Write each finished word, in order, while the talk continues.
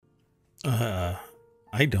Uh,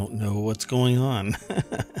 I don't know what's going on.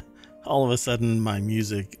 All of a sudden, my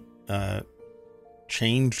music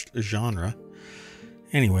changed genre.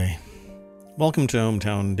 Anyway, welcome to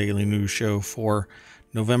ohmTown Daily News Show for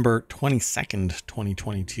November 22nd,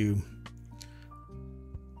 2022.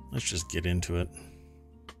 Let's just get into it.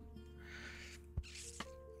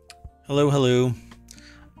 Hello.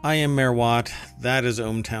 I am Mayor Watt. That is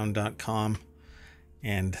ohmtown.com.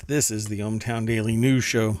 And this is the ohmTown Daily News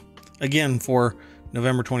Show. Again, for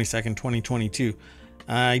November 22nd, 2022.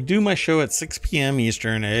 I do my show at 6 p.m.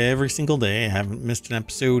 Eastern every single day. I haven't missed an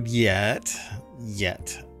episode yet.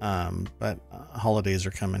 But holidays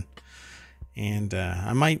are coming. And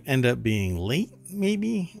I might end up being late,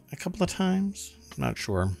 maybe, a couple of times. Not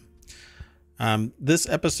sure. This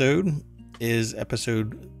episode is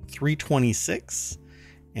episode 326.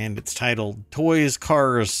 And it's titled Toys,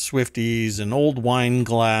 Cars, Swifties, an Old Wine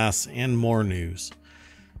Glass, and More News.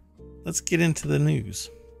 Let's get into the news.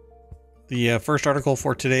 The first article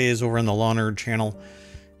for today is over in the Law Nerd channel,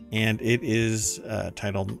 and it is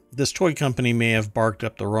titled, This Toy Company May Have Barked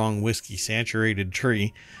Up the Wrong Whiskey-Saturated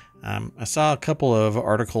Tree. I saw a couple of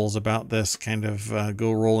articles about this kind of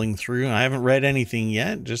go rolling through. I haven't read anything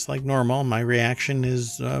yet, just like normal. My reaction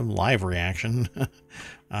is live reaction.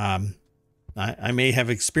 I may have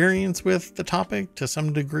experience with the topic to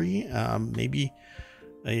some degree. Maybe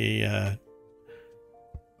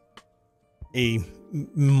a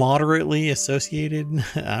moderately associated.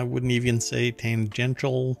 I wouldn't even say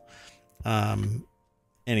tangential.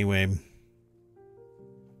 Anyway,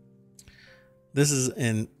 this is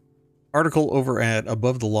an article over at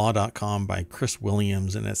abovethelaw.com by Chris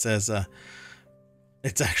Williams, and it says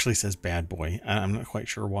it actually says bad boy. I'm not quite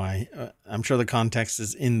sure why. I'm sure the context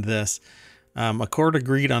is in this. A court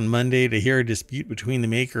agreed on Monday to hear a dispute between the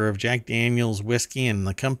maker of Jack Daniel's whiskey and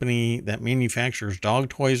the company that manufactures dog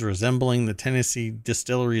toys resembling the Tennessee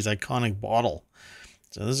distillery's iconic bottle.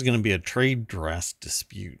 So this is going to be a trade dress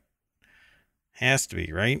dispute. Has to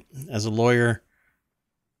be, right? As a lawyer,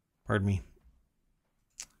 pardon me.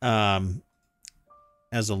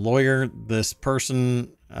 As a lawyer, this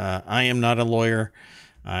person, I am not a lawyer.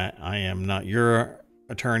 I am not your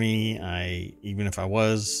attorney. Even if I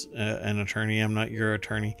was an attorney, I'm not your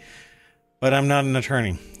attorney, but I'm not an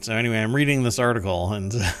attorney. So anyway, I'm reading this article,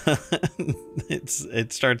 and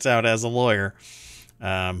it starts out as a lawyer,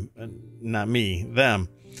 not me, them.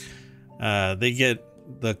 They get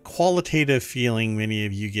the qualitative feeling many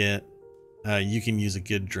of you get. You can use a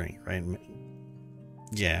good drink, right?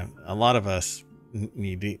 Yeah, a lot of us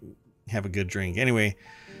need to have a good drink. Anyway,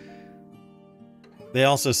 they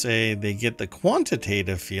also say they get the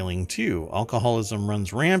quantitative feeling too. Alcoholism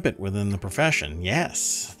runs rampant within the profession.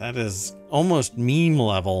 Yes, that is almost meme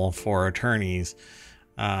level for attorneys.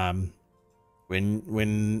 When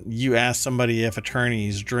you ask somebody if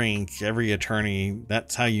attorneys drink, every attorney,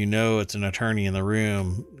 that's how you know it's an attorney in the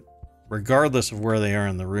room. Regardless of where they are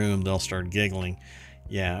in the room, they'll start giggling.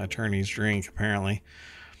 Yeah, attorneys drink, apparently.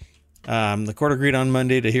 The court agreed on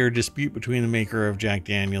Monday to hear a dispute between the maker of Jack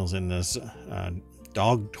Daniel's and this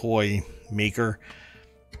dog toy maker.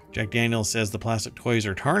 Jack Daniel's says the plastic toys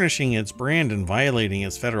are tarnishing its brand and violating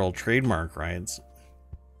its federal trademark rights.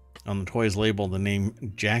 On the toy's label, the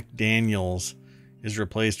name Jack Daniel's is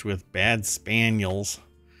replaced with Bad Spaniels,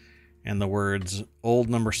 and the words Old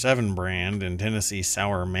Number 7 brand and Tennessee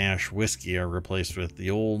Sour Mash whiskey are replaced with the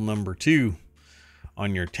Old Number 2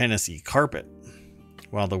 on your Tennessee carpet.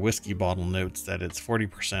 While the whiskey bottle notes that it's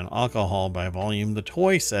 40% alcohol by volume, the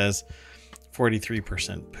toy says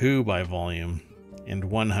 43% poo by volume and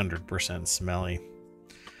 100% smelly.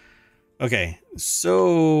 Okay,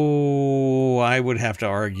 so I would have to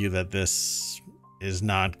argue that this is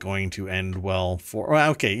not going to end well for...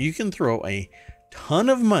 Well, okay, you can throw a ton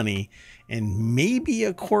of money and maybe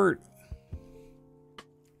a court,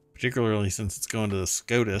 particularly since it's going to the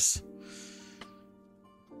SCOTUS.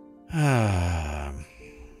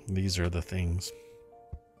 These are the things.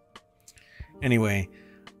 Anyway,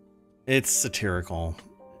 it's satirical,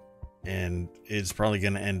 and it's probably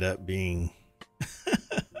going to end up being...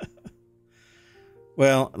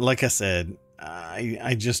 Well, like I said,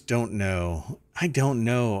 I just don't know. I don't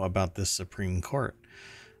know about this Supreme Court.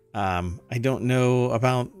 I don't know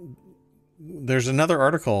about... There's another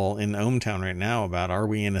article in ohmTown right now about, are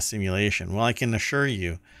we in a simulation? Well, I can assure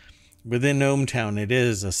you, within ohmTown, it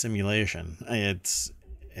is a simulation.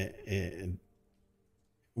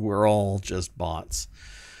 We're all just bots.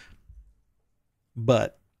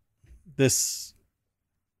 But this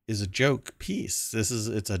is a joke piece.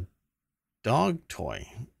 It's a dog toy.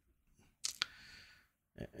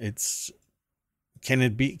 Can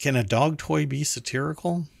a dog toy be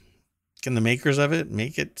satirical? Can the makers of it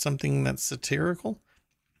make it something that's satirical?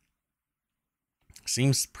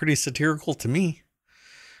 Seems pretty satirical to me.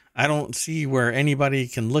 I don't see where anybody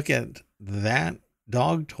can look at that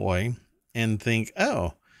dog toy and think,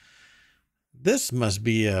 oh, this must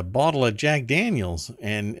be a bottle of Jack Daniels.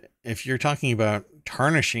 And if you're talking about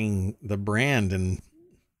tarnishing the brand and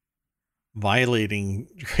violating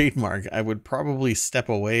trademark, I would probably step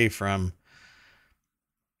away from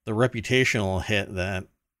the reputational hit that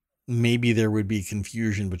maybe there would be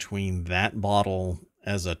confusion between that bottle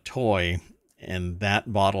as a toy and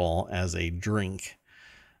that bottle as a drink,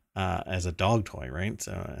 as a dog toy, right?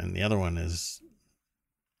 So, and the other one is,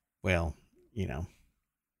 well, you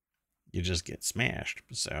just get smashed.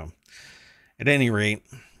 So at any rate,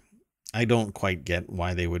 I don't quite get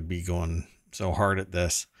why they would be going so hard at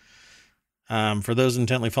this. For those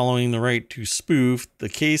intently following the right to spoof, the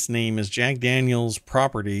case name is Jack Daniels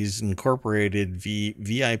Properties Incorporated v.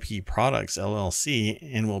 VIP Products LLC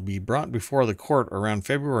and will be brought before the court around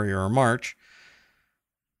February or March.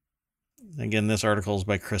 Again, this article is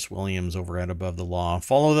by Chris Williams over at Above the Law.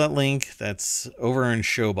 Follow that link. That's over in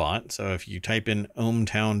Showbot. So if you type in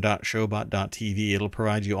ohmtown.showbot.tv, it'll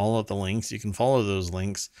provide you all of the links. You can follow those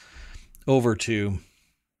links over to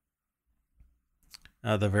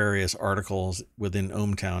the various articles within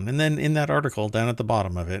ohmTown. And then in that article, down at the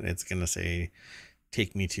bottom of it, it's going to say,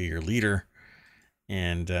 take me to your leader.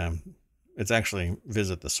 And it's actually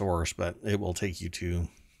visit the source, but it will take you to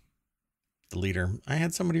the leader. I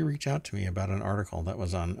had somebody reach out to me about an article that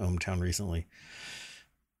was on ohmTown recently.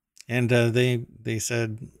 And they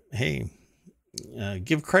said, hey,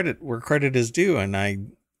 give credit where credit is due. And I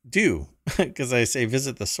do, because I say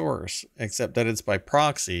visit the source, except that it's by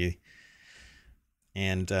proxy.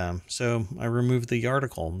 And so I removed the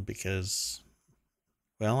article because,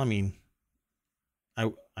 well, I mean,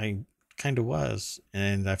 I kind of was,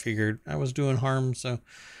 and I figured I was doing harm. So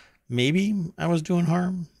maybe I was doing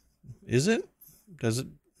harm. Is it? Does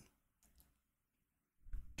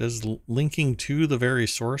linking to the very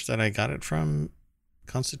source that I got it from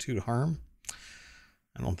constitute harm?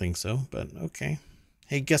 I don't think so, but okay.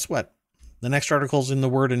 Hey, guess what? The next article's in the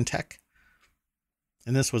Word in Tech.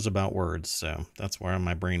 And this was about words, so that's where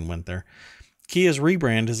my brain went there. Kia's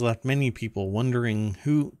rebrand has left many people wondering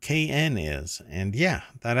who KN is. And yeah,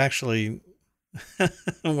 that actually,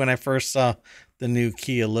 when I first saw the new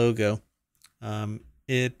Kia logo,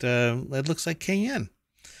 it looks like KN.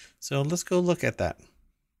 So let's go look at that.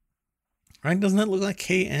 Right? Doesn't it look like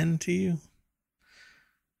KN to you?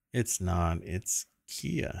 It's not. It's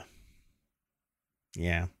Kia.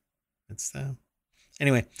 Yeah. It's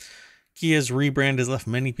anyway. Kia's rebrand has left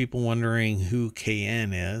many people wondering who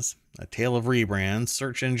KN is. A tale of rebrands,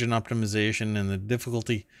 search engine optimization, and the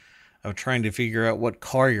difficulty of trying to figure out what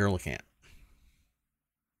car you're looking at.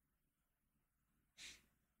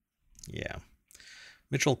 Yeah.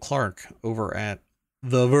 Mitchell Clark over at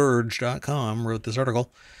TheVerge.com wrote this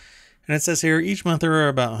article. And it says here, each month there are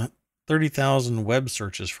about 30,000 web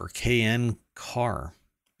searches for KN car,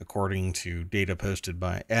 according to data posted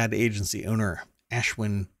by ad agency owner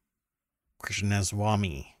Ashwin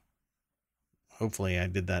Krishnaswamy. Hopefully I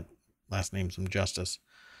did that last name some justice.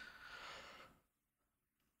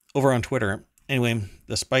 Over on Twitter. Anyway,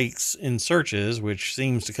 the spikes in searches, which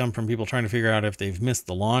seems to come from people trying to figure out if they've missed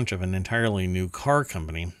the launch of an entirely new car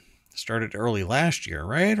company, started early last year,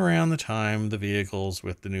 right around the time the vehicles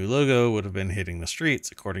with the new logo would have been hitting the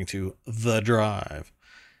streets, according to The Drive.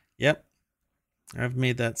 Yep. I've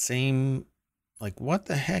made that same, like, what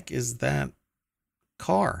the heck is that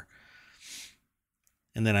car?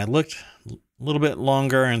 And then I looked a little bit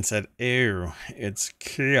longer and said, ew, it's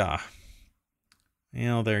Kia.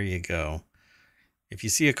 There you go. If you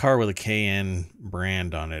see a car with a KN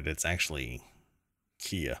brand on it, it's actually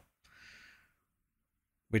Kia.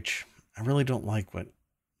 Which I really don't like what...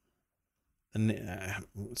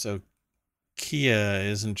 So Kia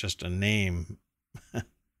isn't just a name.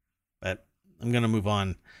 But I'm going to move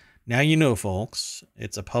on. Now you know, folks,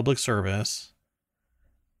 it's a public service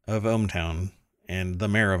of ohmTown and the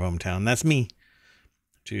mayor of ohmTown, that's me,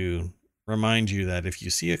 to remind you that if you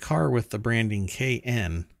see a car with the branding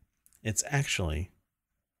KN, it's actually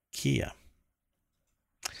Kia.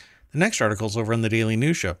 The next article is over on the Daily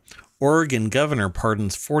News Show. Oregon governor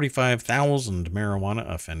pardons 45,000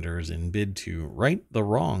 marijuana offenders in bid to right the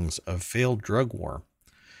wrongs of failed drug war.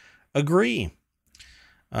 Agree.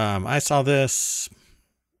 I saw this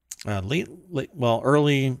early,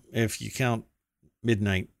 if you count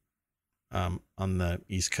midnight on the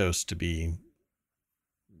East Coast to be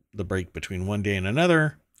the break between one day and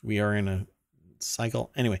another. We are in a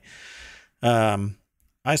cycle. Anyway,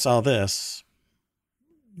 I saw this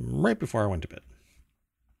right before I went to bed.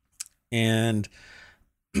 And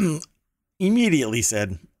immediately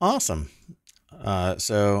said, awesome.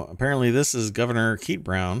 So apparently this is Governor Keith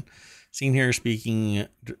Brown, seen here speaking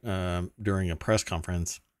during a press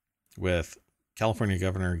conference with California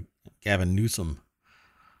Governor Gavin Newsom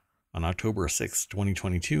on October 6,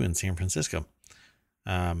 2022 in San Francisco,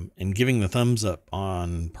 and giving the thumbs up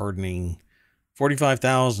on pardoning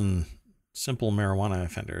 45,000 simple marijuana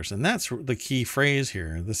offenders. And that's the key phrase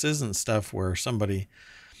here. This isn't stuff where somebody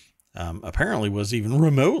apparently was even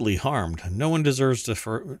remotely harmed. No one deserves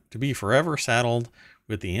to be forever saddled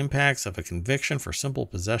with the impacts of a conviction for simple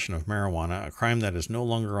possession of marijuana, a crime that is no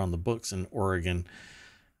longer on the books in Oregon,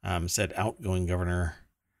 said outgoing Governor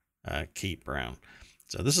Keith Brown.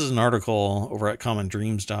 So this is an article over at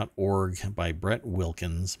commondreams.org by Brett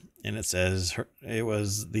Wilkins, and it says it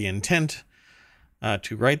was the intent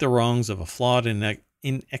to right the wrongs of a flawed,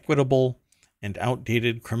 inequitable, and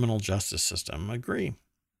outdated criminal justice system. Agree.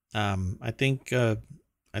 I think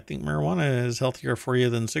marijuana is healthier for you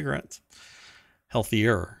than cigarettes.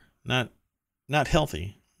 Healthier, not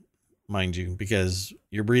healthy, mind you, because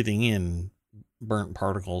you're breathing in burnt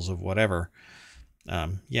particles of whatever.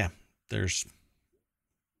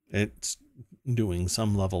 It's doing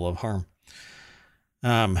some level of harm.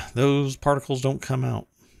 Those particles don't come out.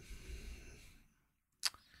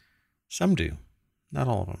 Some do, not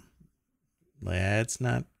all of them. Let's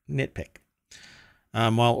not nitpick.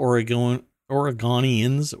 While Oregonians,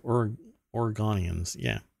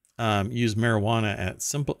 use marijuana at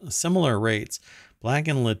similar rates, Black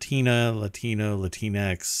and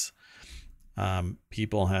Latinx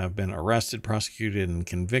people have been arrested, prosecuted, and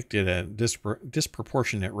convicted at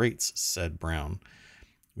disproportionate rates, said Brown.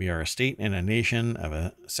 We are a state and a nation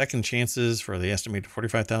of second chances for the estimated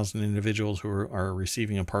 45,000 individuals who are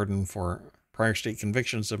receiving a pardon for prior state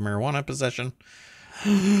convictions of marijuana possession.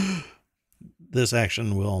 This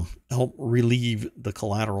action will help relieve the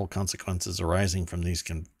collateral consequences arising from these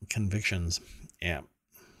convictions. Yeah,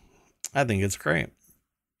 I think it's great.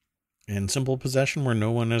 In simple possession where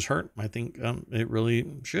no one is hurt, I think it really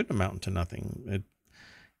should amount to nothing.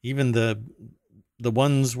 Even the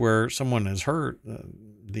ones where someone is hurt,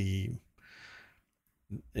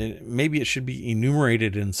 maybe it should be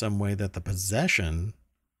enumerated in some way that the possession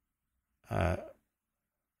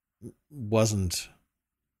wasn't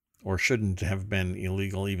or shouldn't have been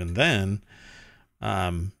illegal even then.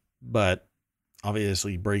 But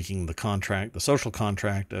obviously breaking the contract, the social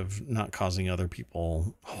contract of not causing other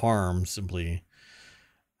people harm, simply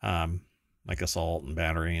like assault and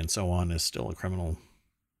battery and so on, is still a criminal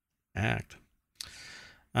act.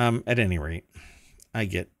 At any rate, I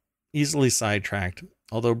get easily sidetracked.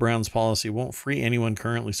 Although Brown's policy won't free anyone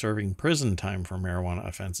currently serving prison time for marijuana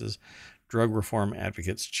offenses, drug reform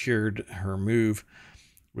advocates cheered her move,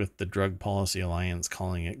 with the Drug Policy Alliance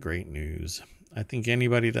calling it great news. I think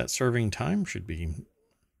anybody that's serving time should be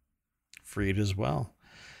freed as well.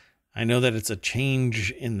 I know that it's a change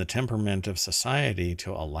in the temperament of society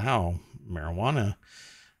to allow marijuana,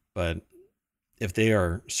 but if they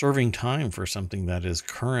are serving time for something that is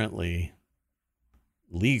currently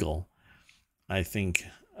legal, I think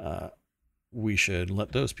we should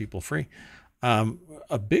let those people free.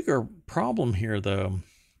 A bigger problem here, though,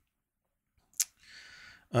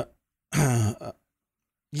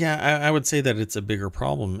 I would say that it's a bigger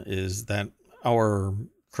problem is that our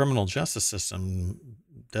criminal justice system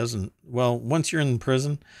doesn't, once you're in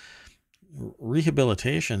prison,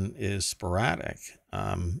 rehabilitation is sporadic.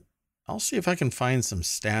 I'll see if I can find some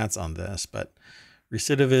stats on this, but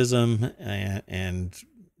recidivism and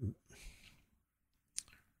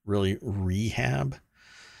really rehab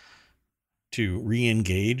to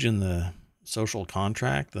re-engage in the social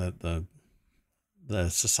contract, the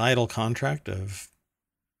societal contract of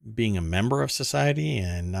being a member of society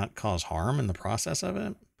and not cause harm in the process of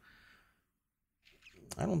it.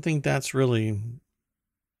 I don't think that's really,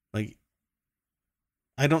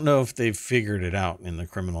 I don't know if they've figured it out in the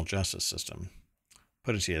criminal justice system,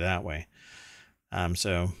 put it to you that way.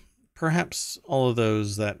 So perhaps all of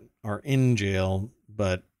those that are in jail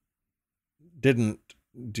but didn't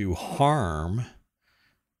do harm,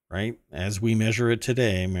 right, as we measure it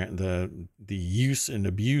today, the use and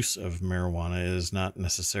abuse of marijuana is not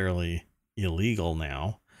necessarily illegal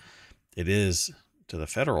now. It is to the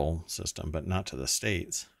federal system, but not to the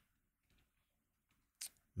states.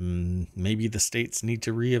 Maybe the states need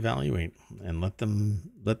to reevaluate and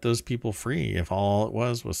let those people free if all it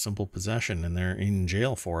was simple possession and they're in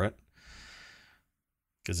jail for it.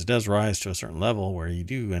 Because it does rise to a certain level where you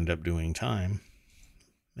do end up doing time.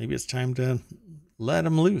 Maybe it's time to let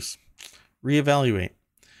them loose, reevaluate.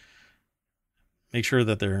 make sure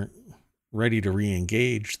that they're ready to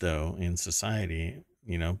re-engage though in society,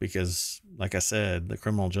 because like I said, the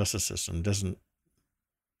criminal justice system doesn't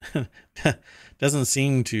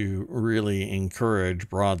seem to really encourage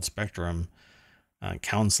broad spectrum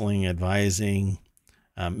counseling, advising,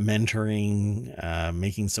 mentoring,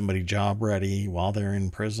 making somebody job ready while they're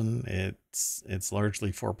in prison. It's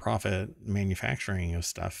largely for profit manufacturing of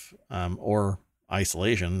stuff, or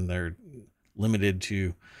isolation. They're limited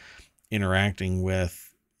to interacting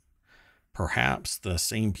with perhaps the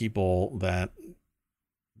same people that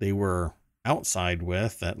they were outside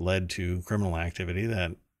with, that led to criminal activity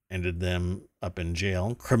that ended them up in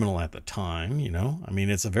jail, criminal at the time. I mean,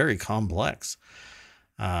 it's a very complex,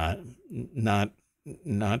 not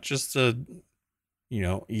just a,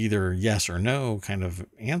 either yes or no kind of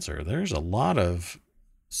answer. There's a lot of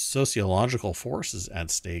sociological forces at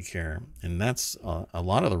stake here. And that's a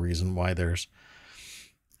lot of the reason why there's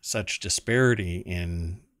such disparity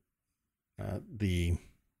in the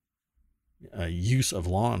use of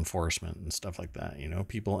law enforcement and stuff like that.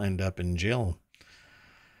 People end up in jail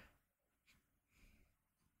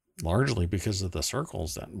largely because of the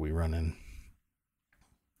circles that we run in.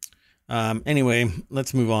 Anyway,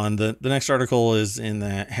 let's move on. The next article is in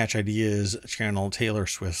the Hatch Ideas channel. Taylor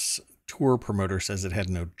Swift's tour promoter says it had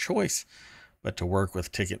no choice but to work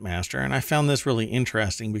with Ticketmaster. And I found this really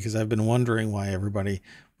interesting because I've been wondering why everybody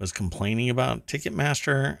was complaining about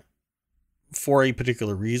Ticketmaster. For a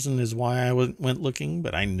particular reason is why I went looking,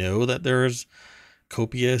 but I know that there's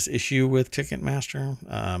copious issue with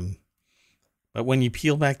Ticketmaster. But when you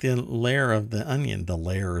peel back the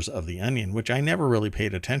layers of the onion, which I never really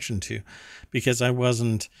paid attention to because I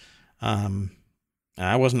wasn't a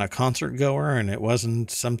concert goer, and it wasn't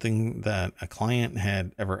something that a client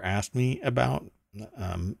had ever asked me about,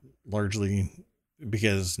 largely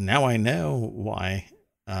because now I know why,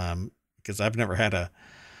 because I've never had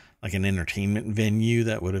an entertainment venue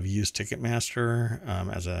that would have used Ticketmaster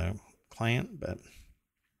as a client. But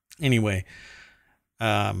anyway,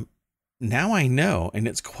 now I know, and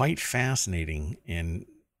it's quite fascinating, and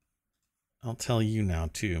I'll tell you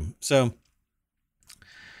now too. So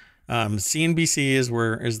CNBC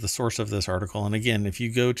is the source of this article. And again, if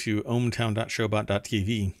you go to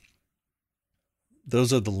ohmtown.showbot.tv,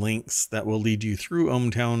 those are the links that will lead you through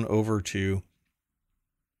ohmTown over to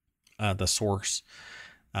the source.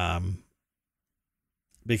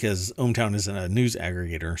 Because ohmTown isn't a news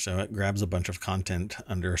aggregator, so it grabs a bunch of content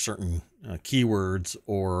under certain keywords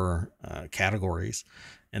or categories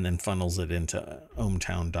and then funnels it into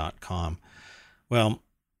ohmtown.com. Well,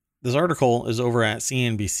 this article is over at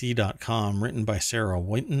cnbc.com, written by Sarah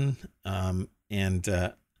Whitten, and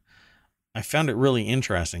I found it really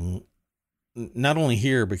interesting, not only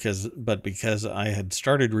here but because I had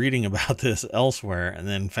started reading about this elsewhere and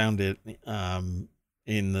then found it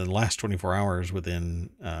in the last 24 hours within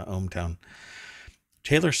ohmTown.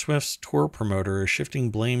 Taylor Swift's tour promoter is shifting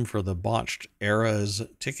blame for the botched Eras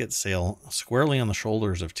ticket sale squarely on the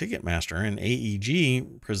shoulders of Ticketmaster, and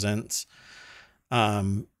AEG presents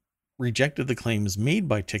rejected the claims made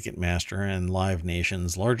by Ticketmaster and Live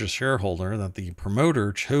Nation's largest shareholder that the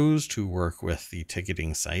promoter chose to work with the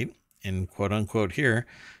ticketing site. In quote unquote here,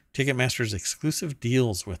 Ticketmaster's exclusive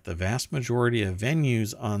deals with the vast majority of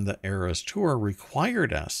venues on the Eras tour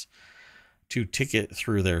required us to ticket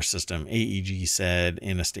through their system. AEG said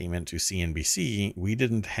in a statement to CNBC, "We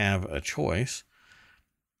didn't have a choice."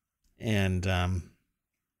 And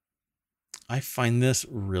I find this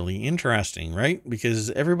really interesting, right?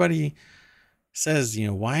 Because everybody says,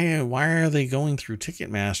 why are they going through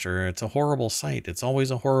Ticketmaster? It's a horrible site. It's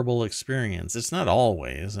always a horrible experience. It's not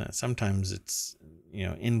always. Sometimes it's,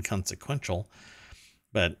 inconsequential.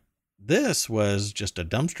 But this was just a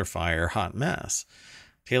dumpster fire, hot mess.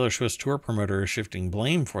 Taylor Swift's tour promoter is shifting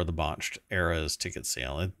blame for the botched Eras ticket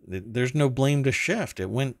sale. There's no blame to shift.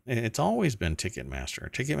 It's always been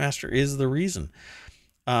Ticketmaster. Ticketmaster is the reason.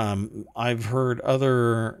 I've heard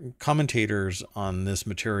other commentators on this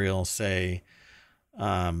material say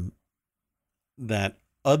that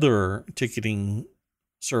other ticketing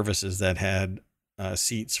services that had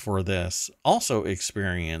seats for this also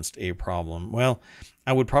experienced a problem. Well,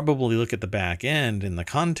 I would probably look at the back end in the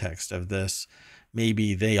context of this.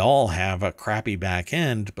 Maybe they all have a crappy back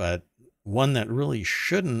end, but one that really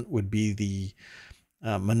shouldn't would be the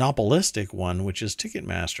monopolistic one, which is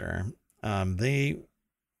Ticketmaster.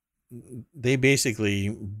 They basically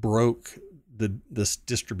broke this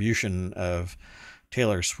distribution of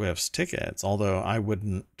Taylor Swift's tickets, although I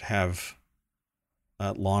wouldn't have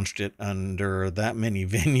launched it under that many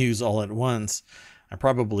venues all at once. I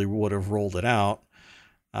probably would have rolled it out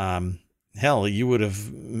hell, you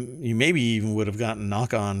maybe even would have gotten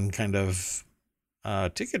knock on kind of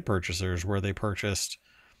ticket purchasers where they purchased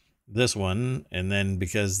this one, and then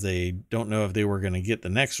because they don't know if they were going to get the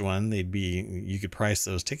next one, you could price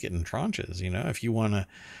those ticket in tranches, if you want to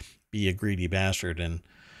be a greedy bastard and,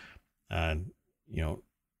 uh, you know,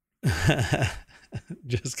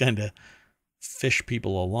 just kind of fish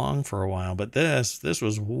people along for a while. But this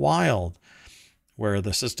was wild, where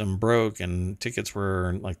the system broke and tickets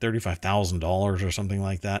were like $35,000 or something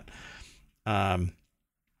like that.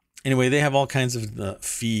 Anyway, they have all kinds of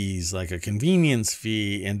fees, like a convenience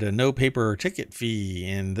fee and a no paper ticket fee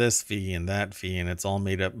and this fee and that fee, and it's all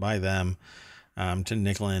made up by them, to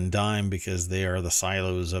nickel and dime, because they are the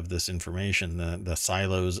silos of this information, the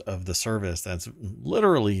silos of the service. That's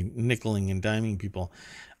literally nickeling and diming people.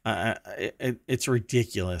 It's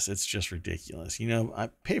ridiculous. It's just ridiculous. I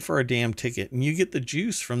pay for a damn ticket and you get the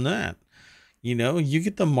juice from that. You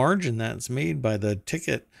get the margin that's made by the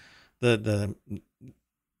ticket, the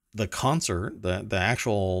concert, the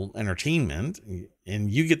actual entertainment, and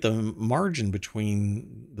you get the margin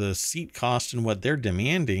between the seat cost and what they're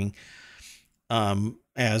demanding,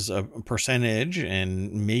 as a percentage,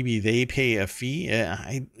 and maybe they pay a fee.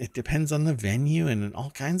 It depends on the venue and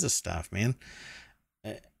all kinds of stuff, man.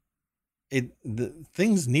 The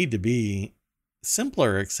things need to be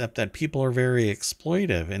simpler, except that people are very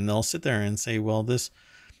exploitive, and they'll sit there and say, well, this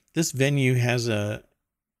venue has a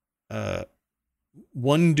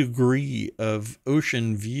 1 degree of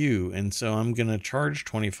ocean view, and so I'm going to charge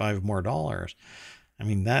 $25 more. I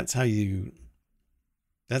mean, that's how you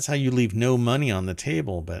leave no money on the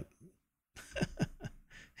table. But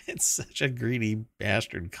it's such a greedy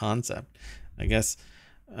bastard concept, I guess.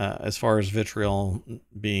 As far as vitriol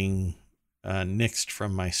being nixed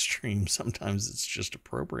from my stream, sometimes it's just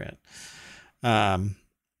appropriate.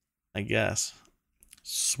 I guess.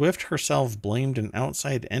 Swift herself blamed an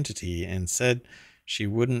outside entity and said she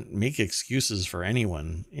wouldn't make excuses for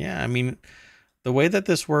anyone. Yeah, I mean, the way that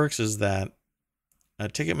this works is that a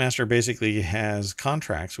Ticketmaster basically has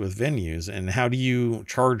contracts with venues, and how do you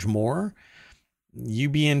charge more? You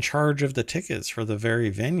be in charge of the tickets for the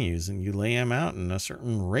very venues, and you lay them out in a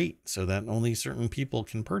certain rate so that only certain people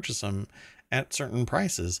can purchase them at certain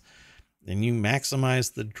prices, and you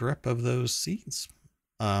maximize the drip of those seats.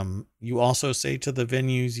 You also say to the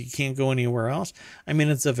venues, you can't go anywhere else. I mean,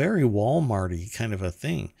 it's a very Walmart-y kind of a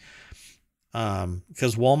thing.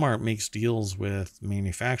 Because Walmart makes deals with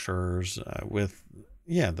manufacturers,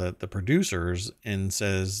 the producers, and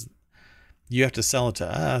says, you have to sell it to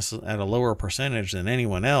us at a lower percentage than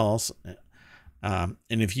anyone else. And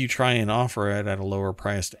if you try and offer it at a lower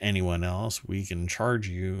price to anyone else, we can charge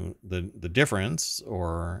you the difference,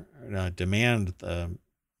 or demand the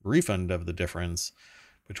refund of the difference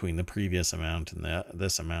between the previous amount and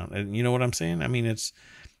this amount. And you know what I'm saying? I mean, it's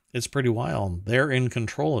pretty wild. They're in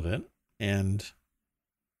control of it, and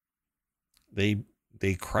they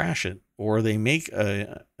crash it, or they make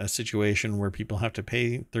a situation where people have to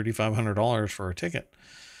pay $3,500 for a ticket.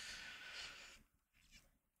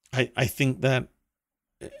 I think that,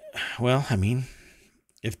 well, I mean,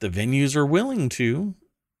 if the venues are willing to,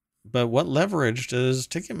 but what leverage does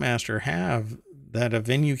Ticketmaster have that a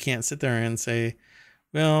venue can't sit there and say,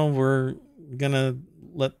 well, we're going to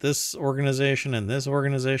let this organization and this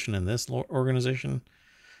organization and this organization,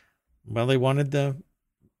 well, they wanted the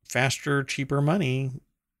faster, cheaper money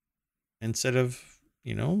instead of,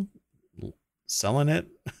 selling it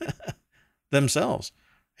themselves.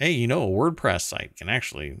 Hey, a WordPress site can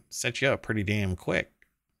actually set you up pretty damn quick,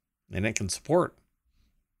 and it can support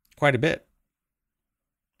quite a bit.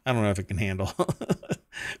 I don't know if it can handle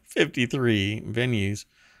 53 venues,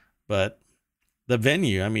 but the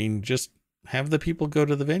venue, I mean, just have the people go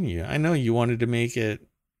to the venue. I know you wanted to make it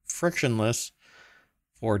frictionless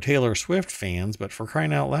for Taylor Swift fans, but for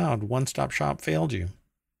crying out loud, One Stop Shop failed you.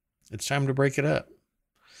 It's time to break it up.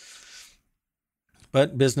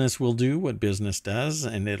 But business will do what business does,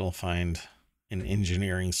 and it'll find an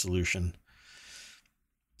engineering solution.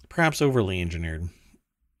 Perhaps overly engineered.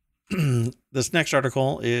 This next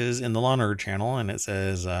article is in the Law Nerd channel, and it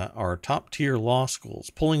says, our top tier law schools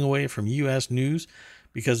pulling away from U.S. news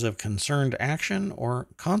because of concerned action or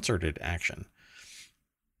concerted action.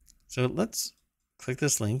 So let's click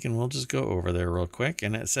this link and we'll just go over there real quick.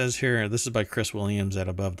 And it says here, this is by Chris Williams at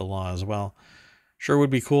Above the Law as well. Sure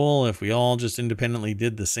would be cool if we all just independently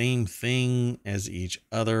did the same thing as each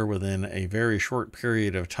other within a very short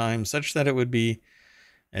period of time, such that it would be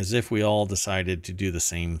as if we all decided to do the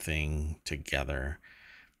same thing together.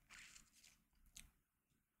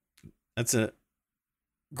 That's a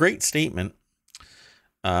great statement.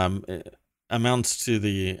 amounts to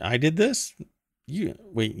the I did this. You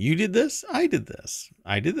did this? I did this.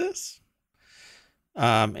 I did this.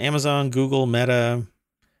 Amazon, Google, Meta,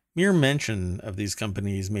 mere mention of these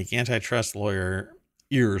companies make antitrust lawyer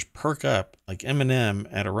ears perk up like Eminem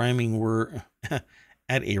at a rhyming word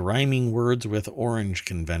at a rhyming words with orange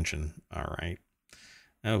convention. All right.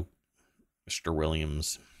 Oh, Mr.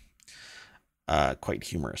 Williams. Quite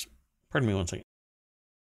humorous. Pardon me one second.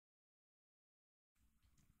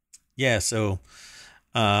 Yeah, so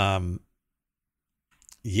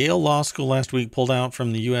Yale Law School last week pulled out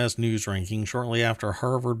from the U.S. News ranking shortly after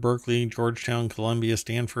Harvard, Berkeley, Georgetown, Columbia,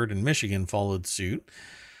 Stanford, and Michigan followed suit.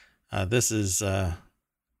 This is a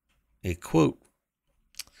quote.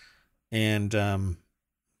 And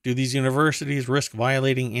do these universities risk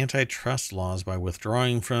violating antitrust laws by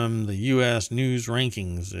withdrawing from the U.S. News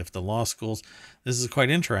rankings if the law schools... This is quite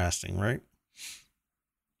interesting, right?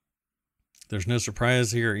 There's no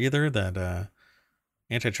surprise here either that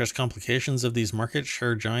antitrust complications of these market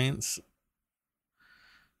share giants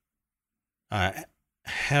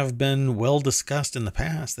have been well discussed in the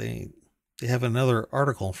past. They have another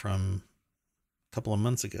article from a couple of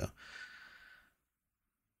months ago.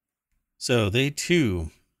 So they too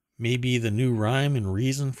may be the new rhyme and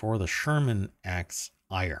reason for the Sherman Act's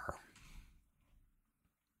ire.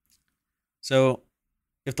 So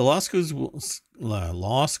if the law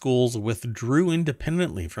schools withdrew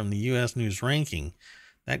independently from the U.S. News ranking,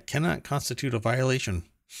 that cannot constitute a violation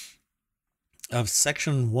of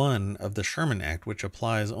Section 1 of the Sherman Act, which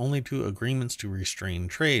applies only to agreements to restrain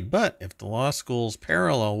trade. But if the law school's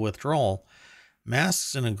parallel withdrawal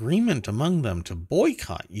masks an agreement among them to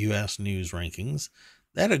boycott U.S. news rankings,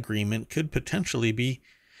 that agreement could potentially be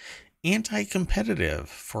anti-competitive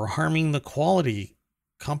for harming the quality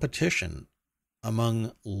competition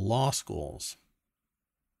among law schools.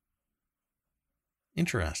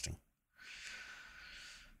 Interesting.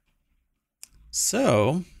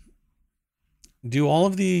 So, do all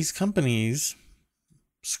of these companies,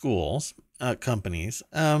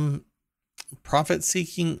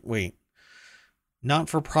 profit-seeking, not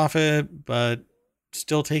for profit, but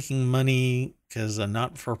still taking money, because a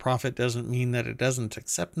not-for-profit doesn't mean that it doesn't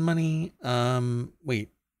accept money.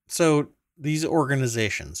 So these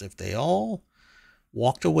organizations, if they all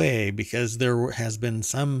walked away because there has been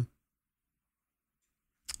some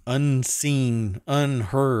unseen,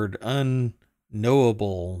 unheard,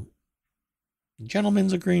 unknowable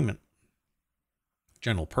gentleman's agreement,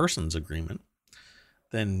 gentleperson's agreement,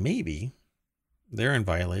 then maybe they're in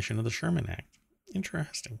violation of the Sherman Act.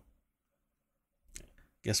 Interesting.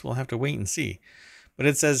 Guess we'll have to wait and see. But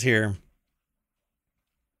it says here,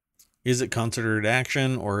 is it considered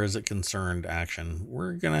action or is it concerned action?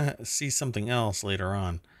 We're going to see something else later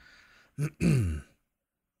on.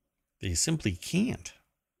 They simply can't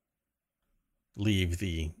leave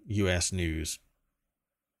the U.S. news.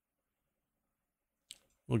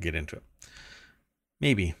 We'll get into it.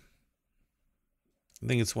 Maybe. I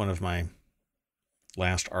think it's one of my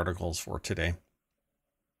last articles for today.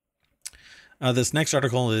 This next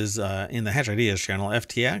article is in the Hatch Ideas channel.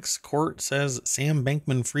 FTX court says Sam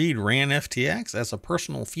Bankman-Fried ran FTX as a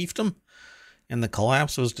personal fiefdom, and the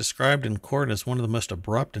collapse was described in court as one of the most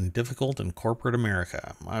abrupt and difficult in corporate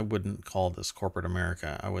America. I wouldn't call this corporate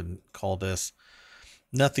America. I would call this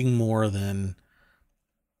nothing more than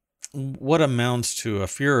what amounts to a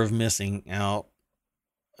fear of missing out,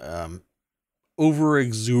 over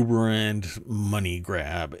exuberant money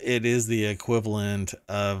grab. It is the equivalent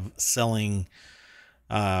of selling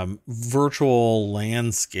virtual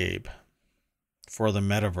landscape for the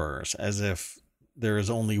metaverse, as if there is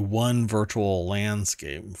only one virtual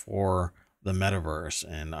landscape for the metaverse.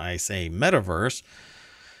 And I say metaverse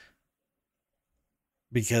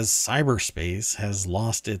because cyberspace has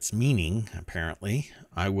lost its meaning, apparently.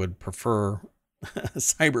 I would prefer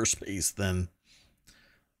cyberspace than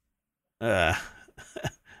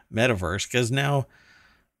metaverse, because now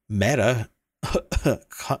Meta,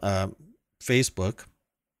 Facebook,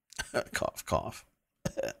 cough,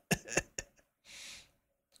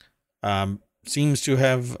 seems to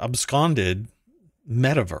have absconded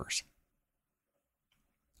metaverse.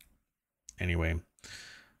 Anyway,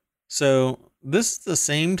 so this is the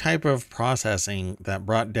same type of processing that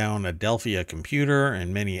brought down Adelphia Computer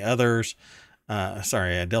and many others.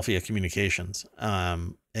 Adelphia Communications,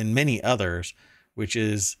 and many others, which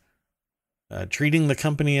is treating the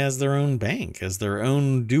company as their own bank, as their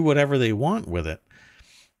own, do whatever they want with it.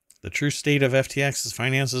 The true state of FTX's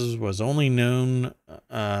finances was only known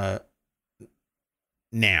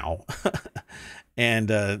now. And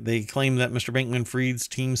they claim that Mr. Bankman-Fried's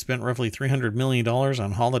team spent roughly $300 million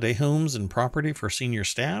on holiday homes and property for senior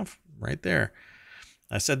staff. right there.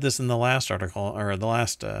 I said this in the last article, or the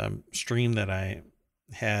last stream that I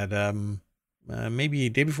had, maybe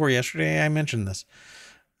day before yesterday. I mentioned this.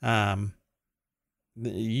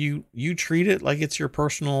 You treat it like it's your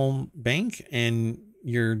personal bank and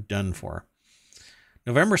you're done for.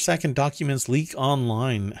 November 2nd, documents leak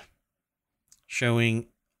online showing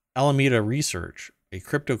Alameda Research, a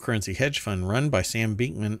cryptocurrency hedge fund run by Sam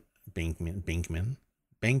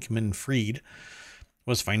Bankman-Fried,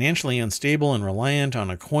 was financially unstable and reliant on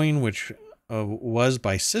a coin which was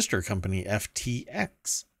by sister company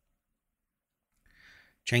FTX.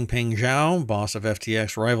 Changpeng Zhao, boss of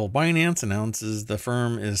FTX rival Binance, announces the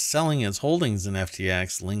firm is selling its holdings in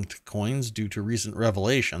FTX-linked coins due to recent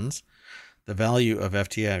revelations. The value of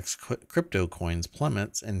FTX crypto coins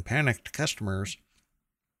plummets, and panicked customers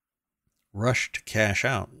rush to cash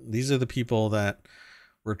out. These are the people that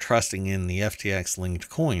were trusting in the FTX-linked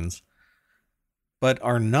coins, but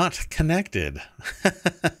are not connected.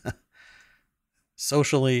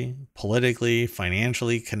 Socially, politically,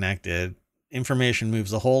 financially connected. Information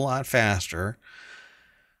moves a whole lot faster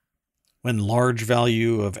when large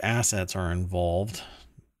value of assets are involved.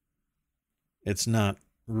 It's not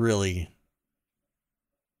really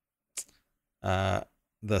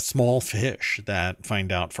the small fish that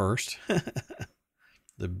find out first.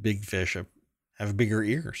 The big fish have bigger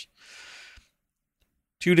ears.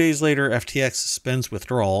 2 days later, FTX suspends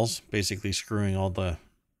withdrawals, basically screwing all the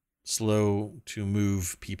slow to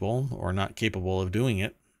move people or not capable of doing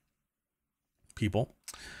it people.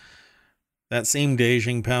 That same day,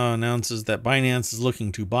 Changpeng announces that Binance is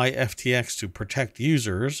looking to buy FTX to protect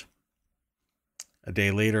users. A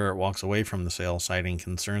day later, it walks away from the sale, citing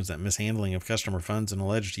concerns that mishandling of customer funds and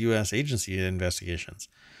alleged U.S. agency investigations.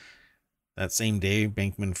 That same day,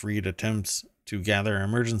 Bankman-Fried attempts to gather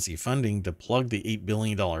emergency funding to plug the $8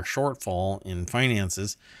 billion shortfall in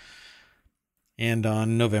finances. And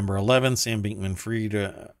on November 11th, Sam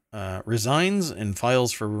Bankman-Fried resigns and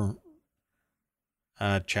files for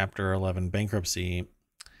Chapter 11 bankruptcy.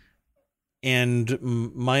 And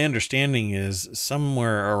my understanding is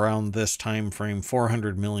somewhere around this time frame,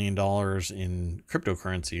 $400 million in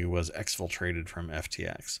cryptocurrency was exfiltrated from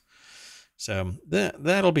FTX. So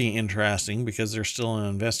that'll be interesting because they're still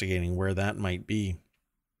investigating where that might be.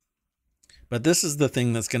 But this is the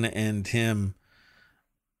thing that's going to end him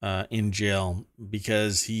in jail,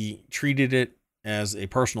 because he treated it as a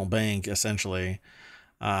personal bank, essentially,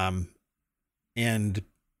 and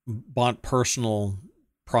bought personal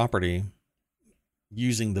property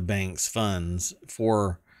using the bank's funds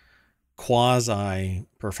for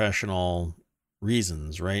quasi-professional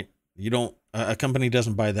reasons, right? A company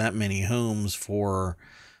doesn't buy that many homes for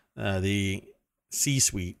the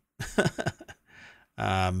C-suite.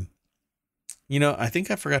 I think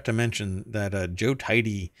I forgot to mention that Joe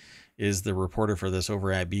Tidy is the reporter for this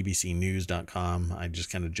over at bbcnews.com. I just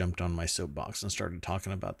kind of jumped on my soapbox and started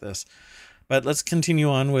talking about this. But let's continue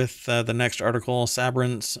on with the next article.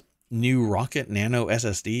 Sabrent's new Rocket Nano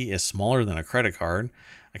SSD is smaller than a credit card.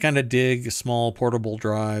 I kind of dig small portable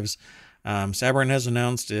drives. Sabrent has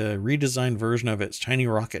announced a redesigned version of its tiny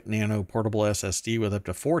Rocket Nano portable SSD with up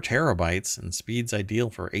to 4 terabytes and speeds ideal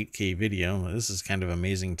for 8K video. This is kind of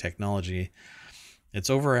amazing technology. It's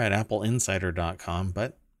over at appleinsider.com,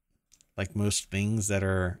 but like most things that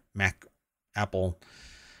are Apple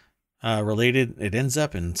related, it ends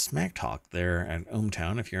up in Smack Talk there at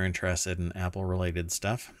ohmTown if you're interested in Apple related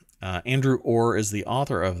stuff. Andrew Orr is the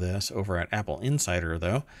author of this over at Apple Insider,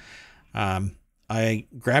 though. I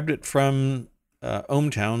grabbed it from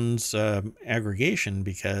ohmTown's aggregation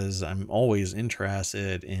because I'm always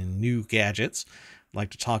interested in new gadgets. I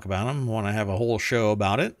like to talk about them. I want to have a whole show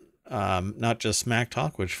about it. Not just Smack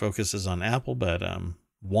Talk, which focuses on Apple, but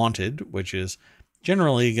Wanted, which is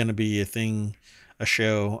generally going to be a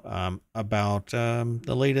show about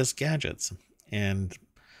the latest gadgets. And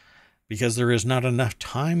because there is not enough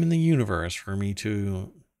time in the universe for me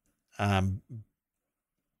to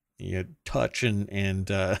touch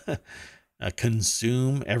and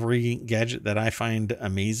consume every gadget that I find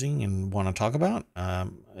amazing and want to talk about,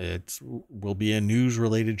 it will be a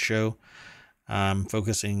news-related show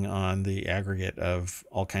focusing on the aggregate of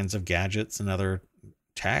all kinds of gadgets and other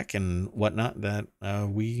tech and whatnot that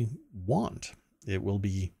we want. It will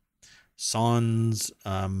be sans,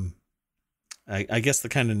 I guess, the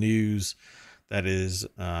kind of news that is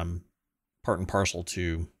part and parcel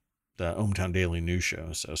to the ohmTown Daily News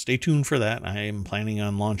Show. So stay tuned for that. I am planning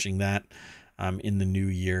on launching that in the new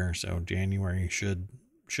year. So January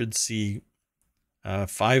should see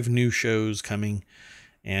 5 new shows coming.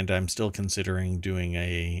 And I'm still considering doing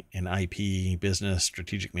an IP business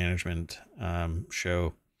strategic management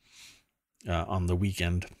show on the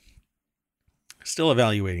weekend. Still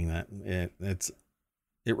evaluating that.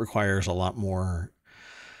 It requires a lot more,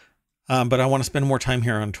 but I want to spend more time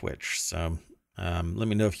here on Twitch. So let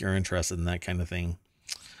me know if you're interested in that kind of thing.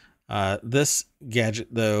 This gadget,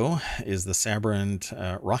 though, is the Sabrent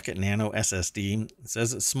Rocket Nano SSD. It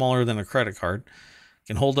says it's smaller than a credit card,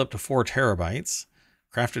 can hold up to 4 terabytes,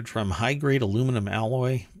 crafted from high-grade aluminum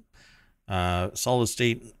alloy, solid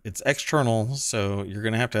state. It's external, so you're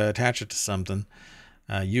going to have to attach it to something.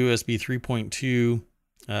 USB 3.2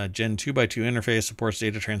 Gen 2x2 interface, supports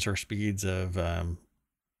data transfer speeds of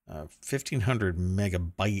 1500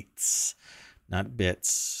 megabytes, not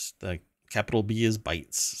bits. The capital B is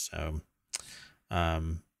bytes. So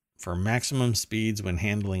for maximum speeds when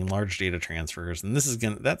handling large data transfers, and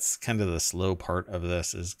that's kind of the slow part of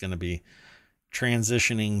this, is going to be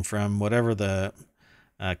transitioning from whatever the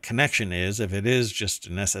connection is. If it is just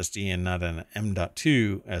an SSD and not an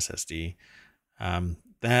M.2 SSD,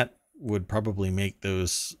 that would probably make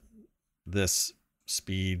this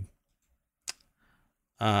speed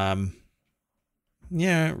reasonable.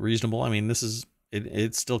 I mean,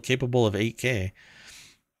 it's still capable of 8K,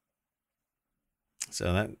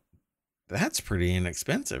 so that's pretty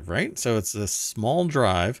inexpensive, right? So it's a small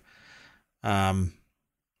drive.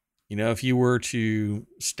 If you were to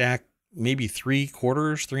stack maybe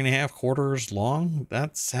 3.5 quarters long,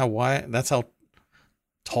 that's how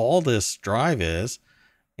tall this drive is,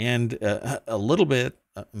 and a little bit,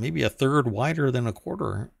 maybe a third wider than a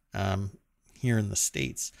quarter here in the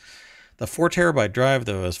States. The 4 terabyte drive,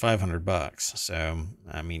 though, is $500. So,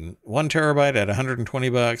 I mean, 1 terabyte at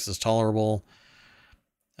 $120 is tolerable.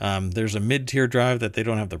 There's a mid-tier drive that they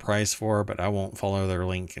don't have the price for, but I won't follow their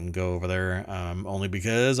link and go over there, only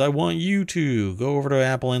because I want you to go over to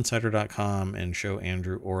appleinsider.com and show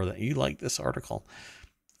Andrew Orr that you like this article.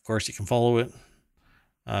 Of course, you can follow it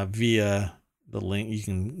via the link. You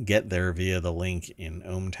can get there via the link in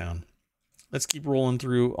ohmTown. Let's keep rolling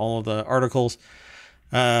through all of the articles.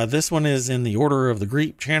 This one is in the Order of the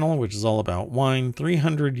Grape channel, which is all about wine.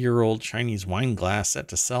 300-year-old Chinese wine glass set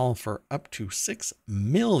to sell for up to $6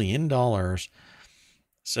 million.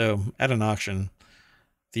 So at an auction,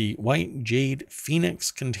 the white jade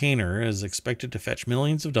Phoenix container is expected to fetch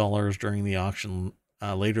millions of dollars during the auction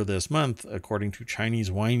later this month, according to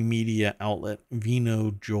Chinese wine media outlet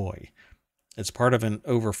Vino Joy. It's part of an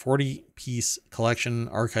over 40-piece collection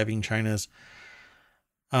archiving China's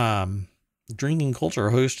drinking culture,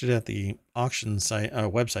 hosted at the auction site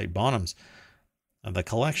website Bonhams. The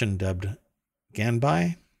collection, dubbed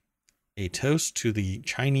Ganbai, a toast to the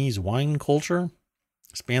Chinese wine culture,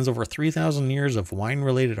 spans over 3,000 years of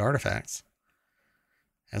wine-related artifacts.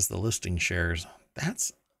 As the listing shares,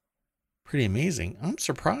 that's pretty amazing. I'm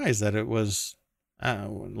surprised that it was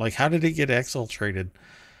how did it get exfiltrated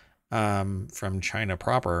from China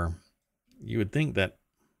proper? You would think that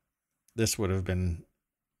this would have been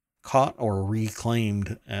caught or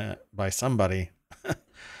reclaimed by somebody.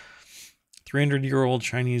 300-year-old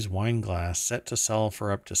Chinese wine glass set to sell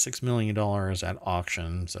for up to $6 million at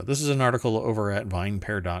auction. So this is an article over at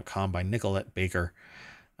vinepair.com by Nicolette Baker.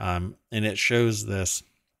 And it shows this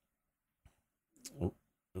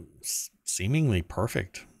seemingly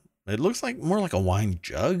perfect. It looks like more like a wine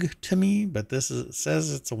jug to me, but it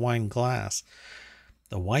says it's a wine glass.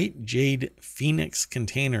 The white jade Phoenix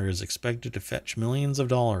container is expected to fetch millions of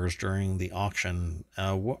dollars during the auction.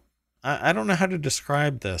 I don't know how to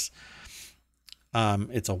describe this.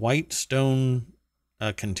 It's a white stone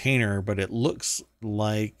container, but it looks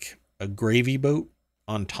like a gravy boat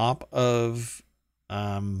on top of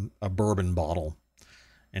a bourbon bottle,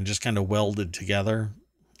 and just kind of welded together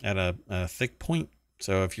at a thick point.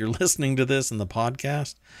 So if you're listening to this in the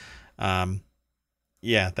podcast,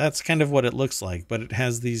 yeah, that's kind of what it looks like, but it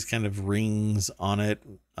has these kind of rings on it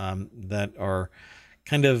that are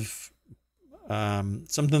kind of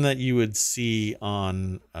something that you would see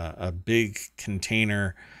on a big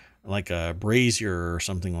container, like a brazier or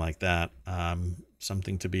something like that,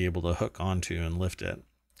 something to be able to hook onto and lift it.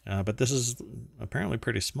 But this is apparently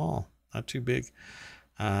pretty small, not too big.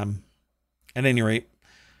 At any rate,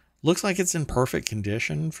 looks like it's in perfect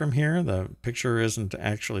condition from here. The picture isn't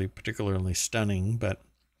actually particularly stunning, but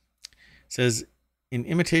it says, in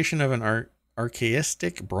imitation of an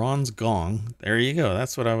archaistic bronze gong. There you go.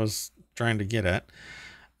 That's what I was trying to get at.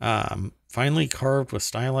 Finely carved with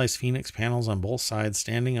stylized phoenix panels on both sides,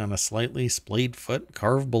 standing on a slightly splayed foot,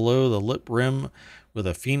 carved below the lip rim with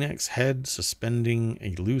a phoenix head suspending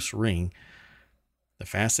a loose ring. The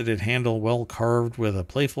faceted handle well carved with a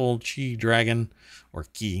playful chi dragon, or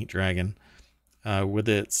key dragon, With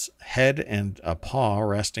its head and a paw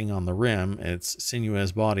resting on the rim, its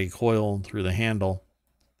sinuous body coiled through the handle,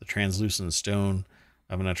 the translucent stone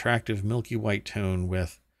of an attractive milky white tone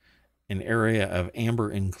with an area of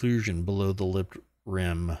amber inclusion below the lipped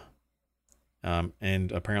rim.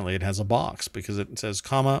 And apparently it has a box because it says,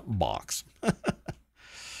 comma, box.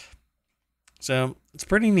 So it's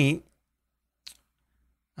pretty neat.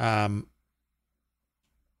 I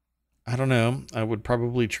don't know. I would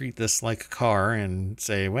probably treat this like a car and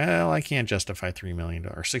say, well, I can't justify $3 million,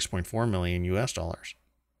 $6.4 million US dollars.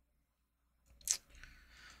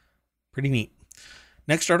 Pretty neat.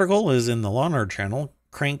 Next article is in the Law Nerd channel.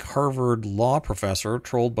 Crank Harvard law professor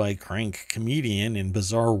trolled by crank comedian in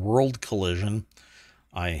bizarre world collision.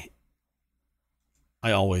 I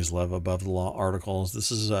always love above the law articles.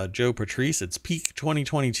 This is Joe Patrice. It's peak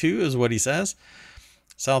 2022 is what he says.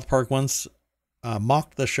 South Park once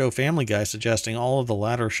mocked the show Family Guy, suggesting all of the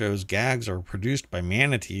latter show's gags are produced by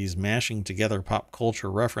manatees mashing together pop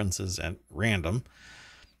culture references at random.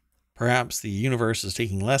 Perhaps the universe is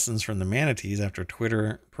taking lessons from the manatees after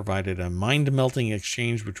Twitter provided a mind-melting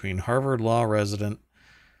exchange between Harvard Law's resident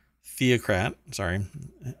theocrat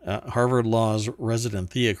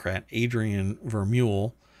Adrian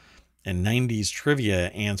Vermeule and 90s trivia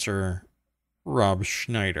answer Rob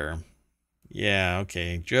Schneider. Yeah,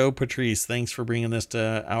 okay. Joe Patrice, thanks for bringing this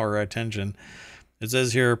to our attention. It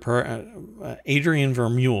says here, Adrian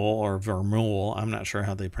Vermeule, I'm not sure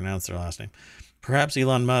how they pronounce their last name. Perhaps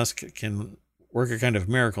Elon Musk can work a kind of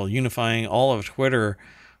miracle, unifying all of Twitter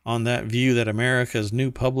on that view that America's new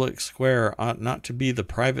public square ought not to be the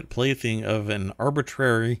private plaything of an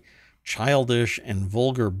arbitrary, childish, and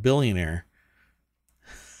vulgar billionaire.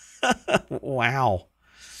 Wow.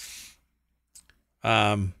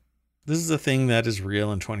 This is a thing that is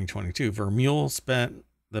real in 2022. Vermeule spent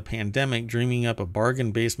the pandemic dreaming up a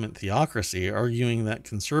bargain basement theocracy, arguing that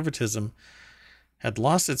conservatism had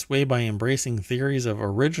lost its way by embracing theories of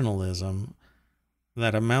originalism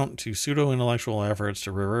that amount to pseudo-intellectual efforts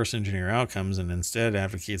to reverse engineer outcomes, and instead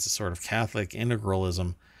advocates a sort of Catholic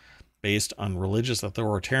integralism based on religious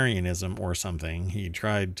authoritarianism or something. He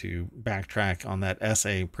tried to backtrack on that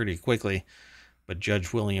essay pretty quickly, but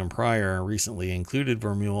Judge William Pryor recently included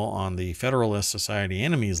Vermeule on the Federalist Society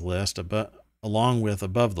enemies list along with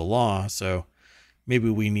Above the Law, so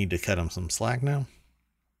maybe we need to cut him some slack now.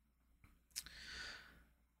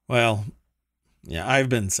 Well, yeah, I've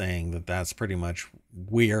been saying that that's pretty much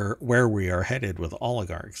where we are headed with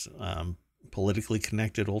oligarchs, politically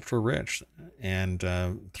connected, ultra rich, and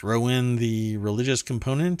throw in the religious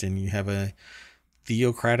component, and you have a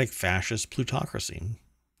theocratic fascist plutocracy.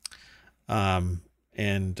 It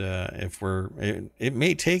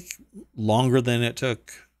may take longer than it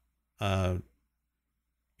took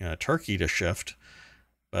Turkey to shift,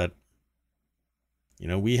 but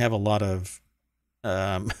we have a lot of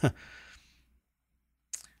I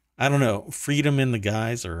don't know, freedom in the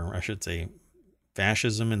guise, or I should say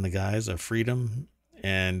fascism in the guise of freedom.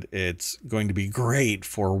 And it's going to be great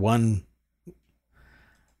for one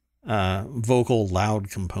vocal,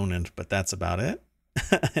 loud component, but that's about it.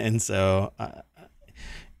 And so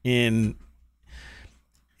in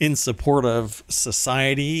support of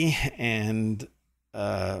society and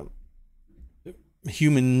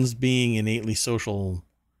humans being innately social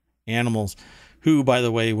animals, who, by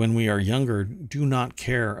the way, when we are younger, do not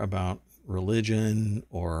care about religion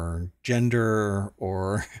or gender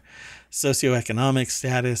or socioeconomic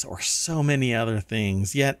status or so many other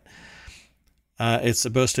things. Yet it's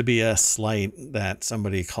supposed to be a slight that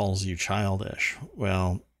somebody calls you childish.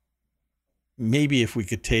 Well, maybe if we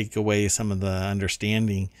could take away some of the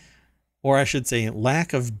understanding, or I should say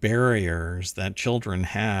lack of barriers that children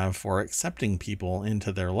have for accepting people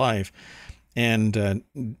into their life, and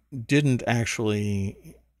didn't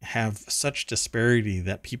actually have such disparity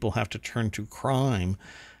that people have to turn to crime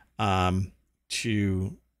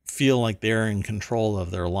to feel like they're in control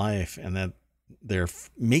of their life and that they're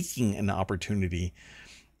making an opportunity,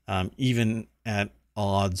 even at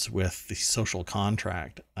odds with the social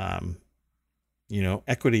contract.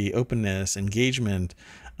 Equity, openness, engagement,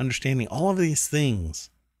 understanding, all of these things,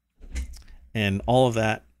 and all of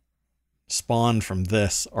that spawned from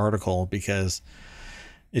this article, because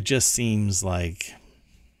it just seems like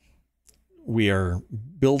we are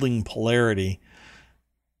building polarity,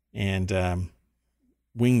 and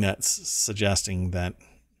wingnuts suggesting that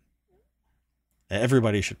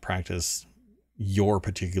everybody should practice your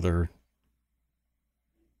particular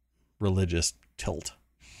religious tilt.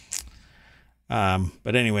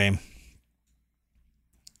 But anyway,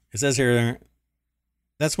 it says here,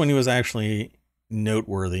 that's when he was actually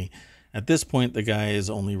noteworthy. At this point, the guy is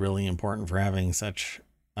only really important for having such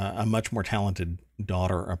a much more talented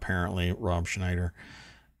daughter, apparently, Rob Schneider.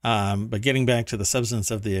 But getting back to the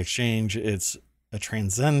substance of the exchange, it's a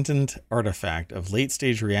transcendent artifact of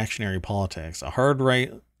late-stage reactionary politics. A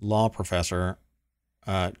hard-right law professor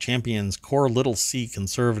champions core little c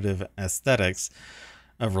conservative aesthetics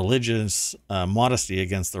of religious modesty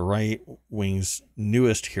against the right wing's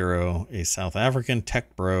newest hero, a South African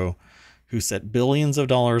tech bro who set billions of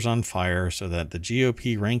dollars on fire so that the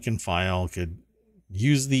GOP rank and file could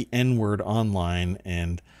use the N-word online,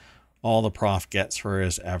 and all the prof gets for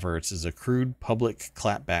his efforts is a crude public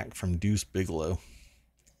clapback from Deuce Bigelow.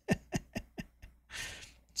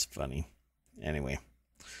 It's funny. Anyway.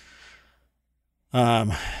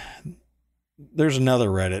 There's another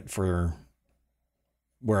Reddit for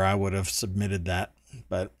where I would have submitted that,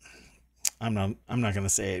 but I'm not going to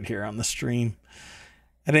say it here on the stream.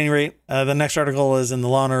 At any rate, the next article is in the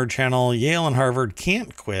Law Nerd channel. Yale and Harvard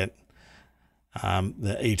can't quit.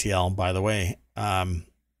 The ATL, by the way, the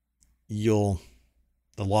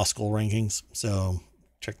law school rankings. So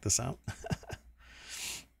check this out.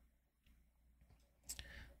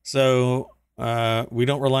 So we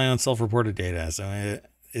don't rely on self-reported data. So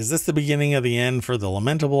is this the beginning of the end for the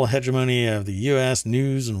lamentable hegemony of the U.S.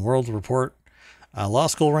 News and World Report? Law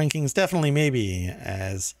school rankings, definitely maybe,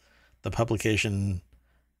 as the publication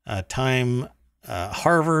Time,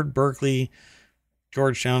 Harvard, Berkeley,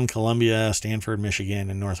 Georgetown, Columbia, Stanford, Michigan,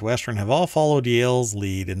 and Northwestern have all followed Yale's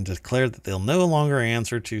lead and declared that they'll no longer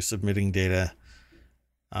answer to submitting data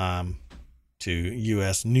to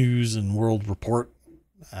U.S. News and World Report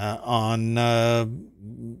on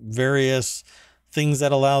various things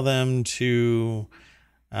that allow them to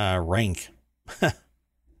rank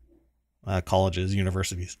colleges,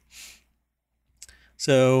 universities.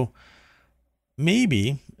 So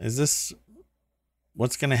maybe, is this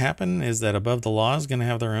what's going to happen? Is that Above the Law is going to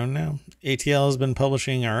have their own now? ATL has been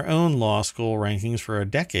publishing our own law school rankings for a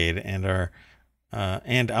decade, and our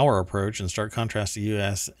approach, in stark contrast to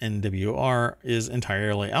US NWR, is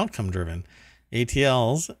entirely outcome driven.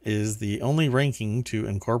 ATL's is the only ranking to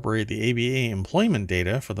incorporate the ABA employment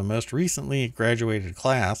data for the most recently graduated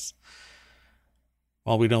class.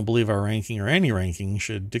 While we don't believe our ranking or any ranking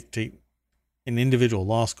should dictate an individual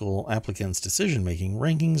law school applicant's decision-making,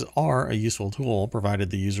 rankings are a useful tool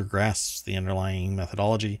provided the user grasps the underlying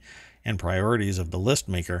methodology and priorities of the list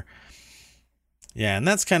maker. Yeah, and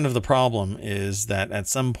that's kind of the problem, is that at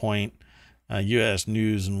some point, U.S.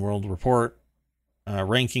 News and World Report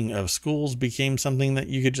ranking of schools became something that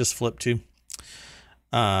you could just flip to.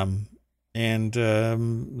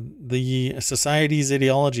 The society's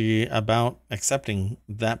ideology about accepting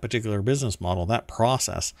that particular business model, that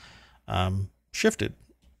process, shifted,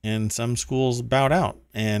 and some schools bowed out.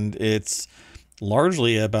 And it's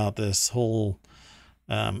largely about this whole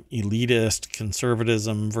elitist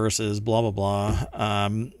conservatism versus blah, blah, blah,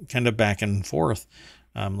 kind of back and forth,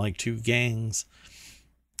 like two gangs.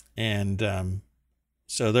 And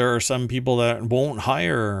so there are some people that won't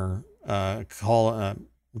hire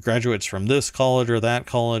graduates from this college or that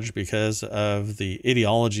college because of the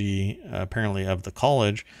ideology, apparently, of the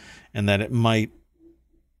college, and that it might,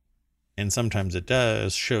 and sometimes it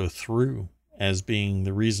does, show through as being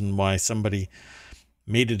the reason why somebody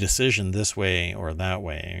made a decision this way or that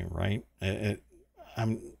way, right?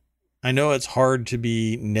 I know it's hard to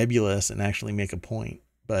be nebulous and actually make a point,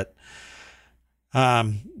 but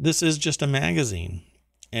this is just a magazine,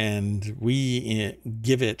 and we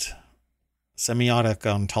give it semiotic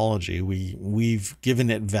ontology. We've given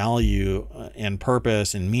it value and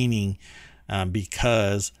purpose and meaning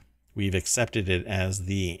because we've accepted it as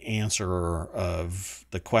the answer of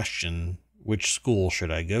the question, which school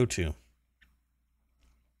should I go to?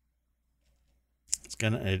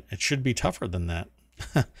 It should be tougher than that.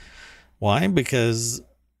 Why? Because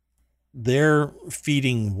they're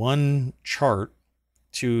feeding one chart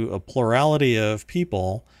to a plurality of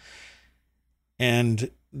people, and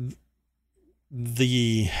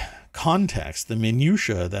the context, the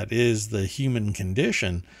minutia that is the human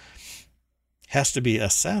condition, has to be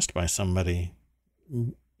assessed by somebody,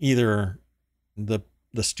 either the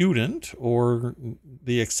student or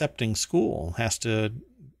the accepting school has to,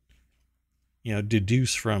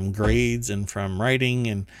 deduce from grades and from writing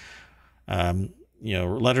and,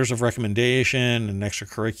 letters of recommendation and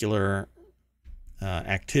extracurricular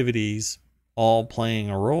activities, all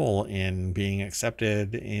playing a role in being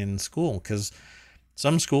accepted in school. Because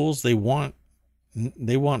some schools, they want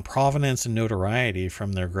provenance and notoriety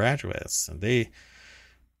from their graduates, and they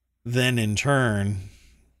then in turn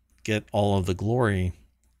get all of the glory.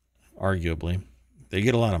 Arguably, they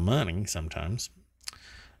get a lot of money sometimes,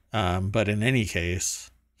 But in any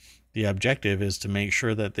case, the objective is to make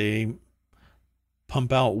sure that they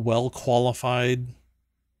pump out well-qualified,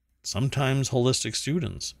 sometimes holistic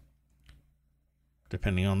students,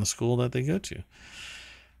 depending on the school that they go to.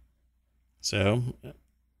 So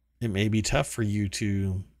it may be tough for you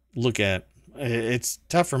to look at. It's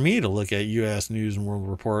tough for me to look at U.S. News and World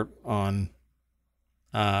Report on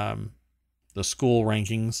the school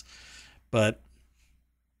rankings, but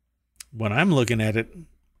when I'm looking at it,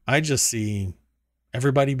 I just see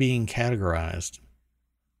everybody being categorized.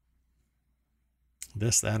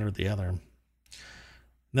 This, that, or the other.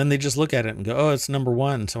 Then they just look at it and go, oh, it's number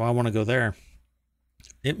one, so I want to go there.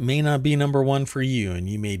 It may not be number one for you, and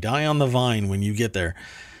you may die on the vine when you get there.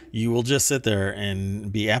 You will just sit there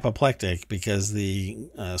and be apoplectic because the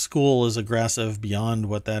school is aggressive beyond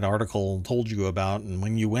what that article told you about. And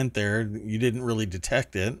when you went there, you didn't really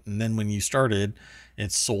detect it. And then when you started,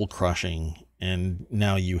 it's soul crushing. And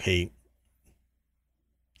now you hate,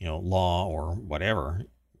 law or whatever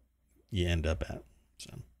you end up at. So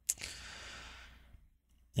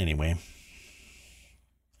anyway,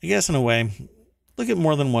 I guess in a way, look at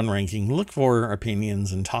more than one ranking, look for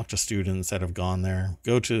opinions and talk to students that have gone there.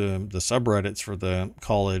 Go to the subreddits for the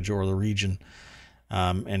college or the region,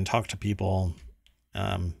 and talk to people.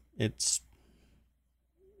 It's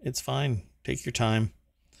fine. Take your time.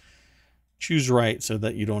 Choose right so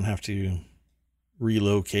that you don't have to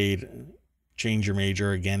relocate, change your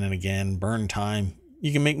major again and again, burn time.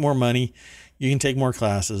 You can make more money. You can take more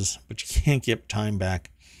classes, but you can't get time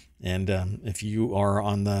back. And if you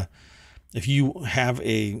have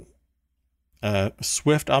a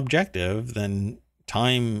swift objective, then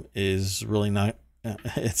time is really not,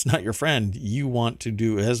 it's not your friend. You want to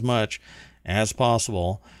do as much as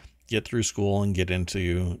possible, get through school and get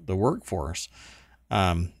into the workforce.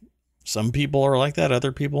 Some people are like that.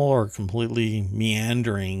 Other people are completely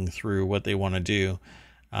meandering through what they want to do.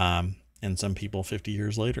 And some people 50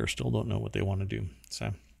 years later still don't know what they want to do.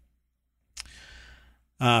 So,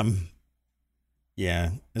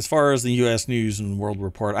 yeah, as far as the U.S. News and World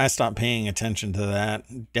Report, I stopped paying attention to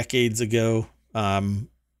that decades ago. And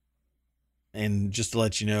just to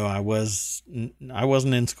let you know, I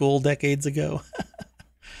wasn't in school decades ago.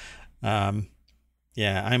 Yeah,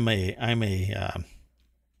 I'm a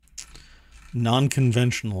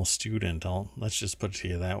non-conventional student. Let's just put it to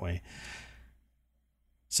you that way.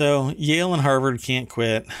 So Yale and Harvard can't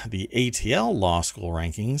quit the ATL law school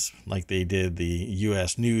rankings like they did the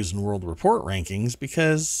U.S. News and World Report rankings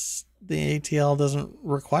because the ATL doesn't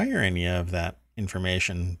require any of that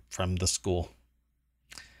information from the school.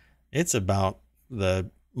 It's about my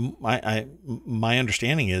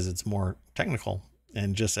understanding is it's more technical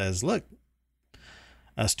and just says, look,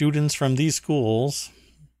 students from these schools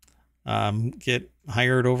get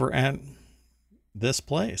hired over at this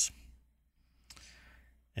place.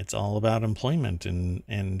 It's all about employment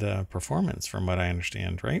and performance from what I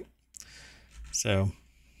understand, right? So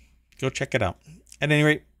go check it out. At any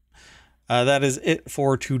rate, that is it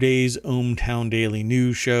for today's ohmTown Daily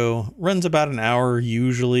News Show. Runs about an hour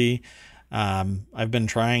usually. I've been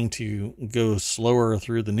trying to go slower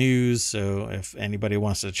through the news, so if anybody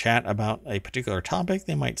wants to chat about a particular topic,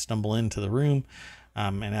 they might stumble into the room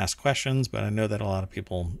and ask questions, but I know that a lot of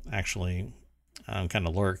people actually kind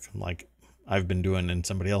of lurk, like I've been doing in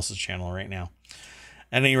somebody else's channel right now.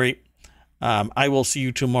 At any rate, I will see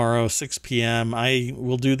you tomorrow, 6 p.m. I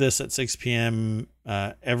will do this at 6 p.m.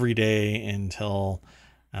 Every day until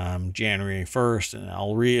January 1st, and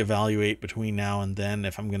I'll reevaluate between now and then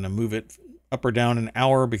if I'm going to move it up or down an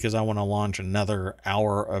hour because I want to launch another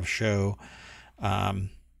hour of show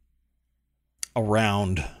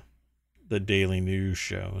around the daily news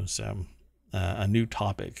show. So a new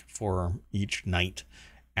topic for each night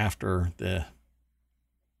after the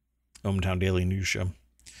ohmTown Daily News Show.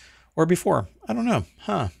 Or before. I don't know.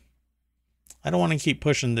 I don't want to keep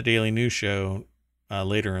pushing the Daily News Show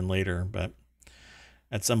later and later, but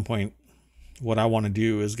at some point, what I want to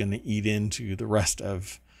do is going to eat into the rest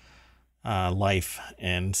of life.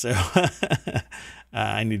 And so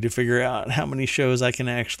I need to figure out how many shows I can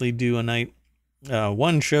actually do a night.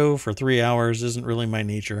 One show for 3 hours isn't really my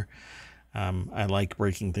nature. I like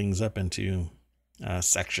breaking things up into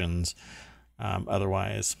sections.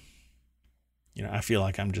 Otherwise, I feel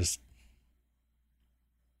like I'm just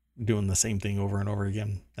doing the same thing over and over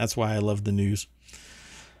again. That's why I love the news.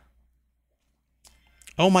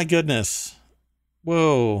 Oh my goodness.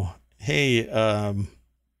 Whoa. Hey,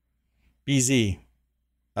 BZ.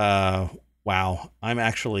 Wow. I'm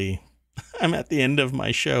at the end of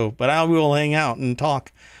my show, but I will hang out and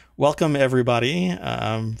talk. Welcome everybody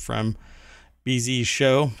from BZ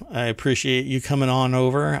show. I appreciate you coming on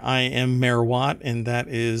over. I am Mayor Watt, and that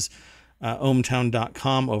is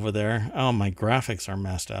ohmtown.com over there. Oh, my graphics are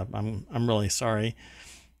messed up. I'm really sorry.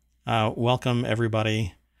 Welcome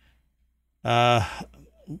everybody. Wow,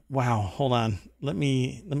 hold on. Let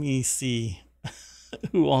me see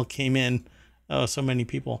who all came in. Oh, so many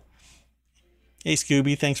people. Hey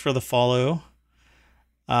Scooby, thanks for the follow.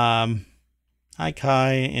 Hi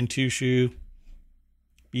Kai and Tushu.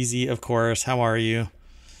 BZ, of course. How are you?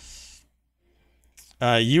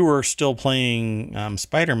 You were still playing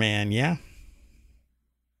Spider-Man, yeah?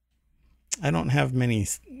 I don't have many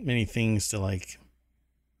things to like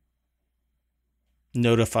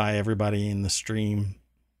notify everybody in the stream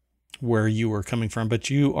where you were coming from, but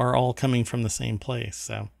you are all coming from the same place,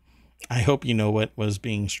 so I hope you know what was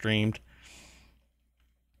being streamed.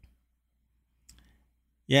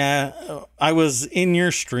 Yeah, I was in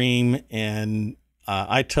your stream and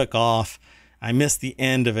I took off. I missed the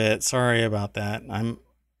end of it. Sorry about that.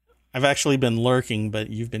 I've actually been lurking, but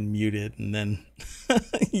you've been muted, and then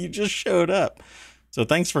you just showed up. So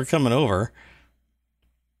thanks for coming over.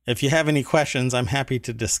 If you have any questions, I'm happy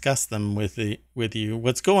to discuss them with you.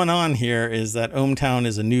 What's going on here is that ohmTown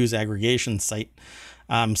is a news aggregation site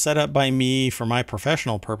set up by me for my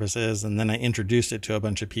professional purposes, and then I introduced it to a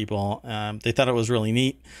bunch of people. They thought it was really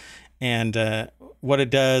neat. And what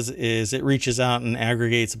it does is it reaches out and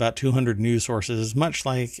aggregates about 200 news sources, much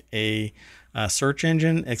like a search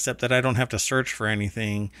engine, except that I don't have to search for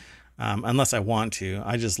anything unless I want to.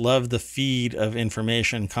 I just love the feed of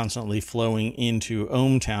information constantly flowing into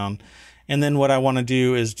ohmTown. And then what I want to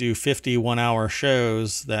do is do 50 1-hour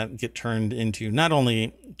shows that get turned into not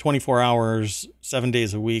only 24 hours, 7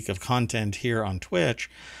 days a week of content here on Twitch,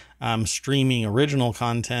 streaming original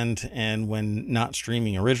content, and when not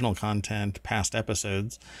streaming original content, past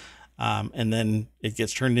episodes. And then it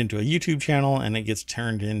gets turned into a YouTube channel, and it gets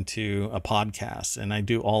turned into a podcast. And I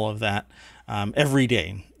do all of that every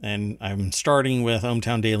day. And I'm starting with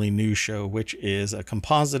ohmTown Daily News Show, which is a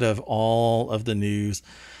composite of all of the news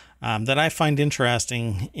that I find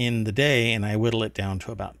interesting in the day, and I whittle it down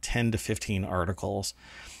to about 10 to 15 articles.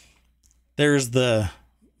 There's the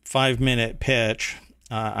 5-minute pitch.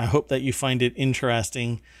 I hope that you find it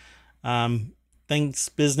interesting. Thanks,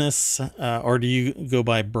 Business, or do you go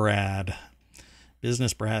by Brad?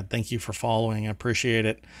 Business Brad, thank you for following. I appreciate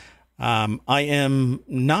it. I am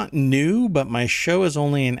not new, but my show is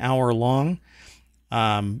only an hour long.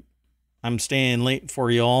 I'm staying late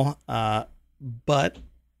for y'all, but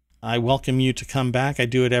I welcome you to come back. I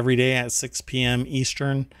do it every day at 6 p.m.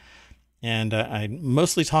 Eastern, and I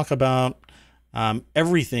mostly talk about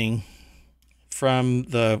everything from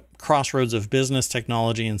the crossroads of business,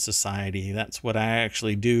 technology, and society. That's what I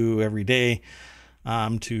actually do every day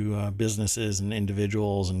to businesses and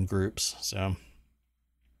individuals and groups. So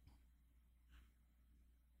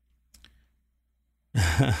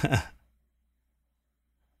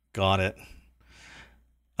got it.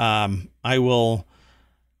 I will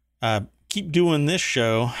keep doing this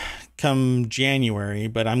show come January,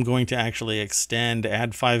 but I'm going to actually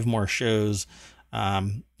add 5 more shows,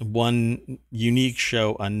 one unique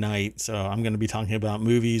show a night. So I'm going to be talking about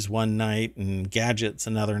movies one night and gadgets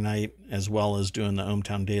another night, as well as doing the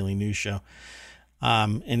ohmTown Daily News Show,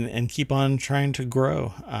 and keep on trying to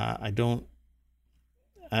grow. I'm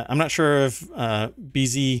not sure if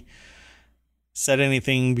BZ said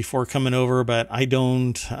anything before coming over, but I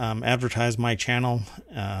don't advertise my channel.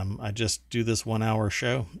 I just do this 1-hour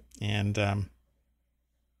show, and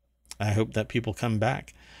I hope that people come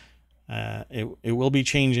back. It will be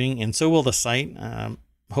changing, and so will the site.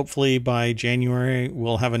 Hopefully by January,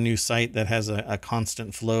 we'll have a new site that has a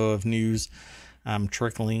constant flow of news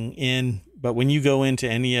trickling in. But when you go into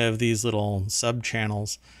any of these little sub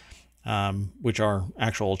channels, which are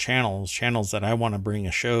actual channels that I want to bring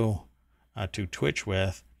a show to Twitch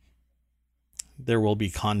with, there will be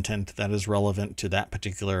content that is relevant to that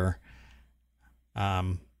particular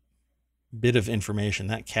bit of information,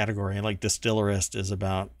 that category. Like Distillerist is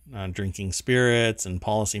about drinking spirits, and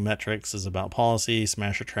Policy Metrics is about policy.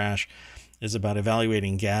 Smash or Trash is about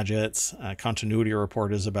evaluating gadgets. Continuity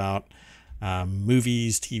Report is about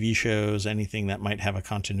movies, TV shows, anything that might have a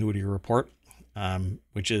continuity report,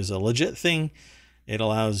 which is a legit thing. It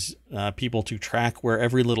allows people to track where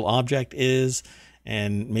every little object is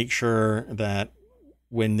and make sure that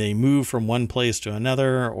when they move from one place to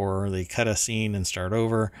another, or they cut a scene and start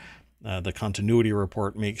over, the continuity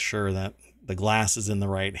report makes sure that the glass is in the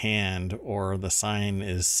right hand, or the sign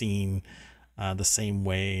is seen the same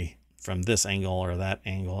way from this angle or that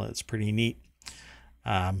angle. It's pretty neat.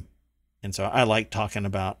 And so I like talking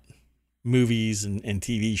about movies and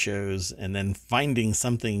TV shows, and then finding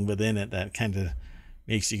something within it that kind of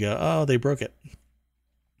makes you go, oh, they broke it.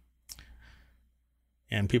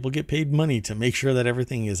 And people get paid money to make sure that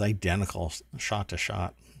everything is identical shot to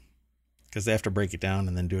shot, because they have to break it down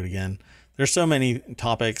and then do it again. There's so many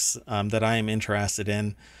topics that I am interested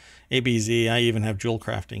in. ABZ, I even have jewel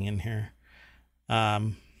crafting in here.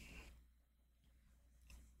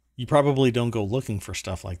 You probably don't go looking for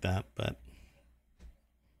stuff like that, but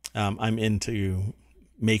I'm into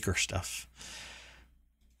maker stuff.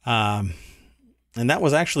 And that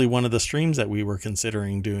was actually one of the streams that we were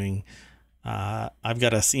considering doing. I've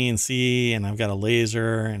got a CNC and I've got a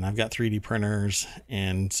laser and I've got 3D printers.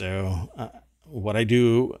 And so what I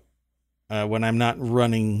do when I'm not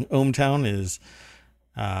running ohmTown is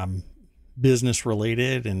business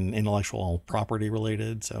related and intellectual property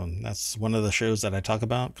related. So that's one of the shows that I talk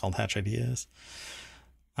about, called Hatch Ideas.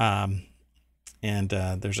 And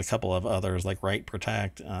there's a couple of others like Right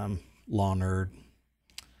Protect, Law Nerd,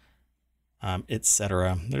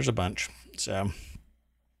 etc. There's a bunch. So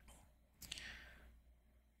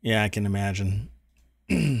yeah, I can imagine.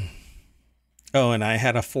 Oh, and I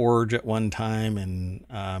had a forge at one time,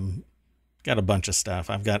 and got a bunch of stuff.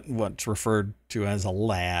 I've got what's referred to as a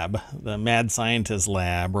lab, the mad scientist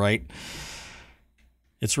lab, right?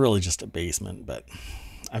 It's really just a basement, but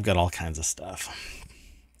I've got all kinds of stuff.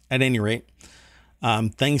 At any rate,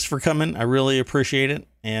 thanks for coming. I really appreciate it.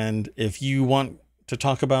 And if you want to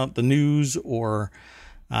talk about the news or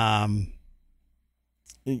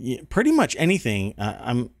pretty much anything,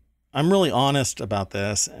 I'm really honest about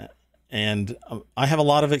this, and I have a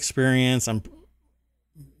lot of experience. I'm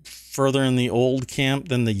further in the old camp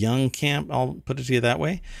than the young camp, I'll put it to you that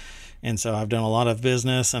way. And so I've done a lot of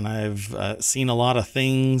business, and I've seen a lot of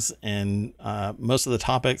things, and most of the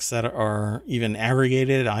topics that are even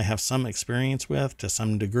aggregated, I have some experience with to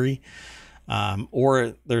some degree,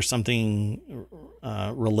 or there's something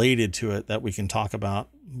related to it that we can talk about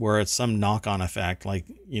where it's some knock-on effect, like,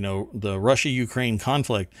 the Russia-Ukraine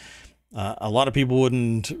conflict. A lot of people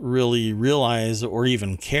wouldn't really realize or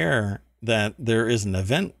even care that there is an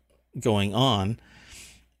event going on,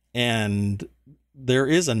 and there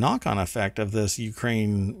is a knock-on effect of this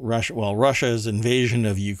Russia's invasion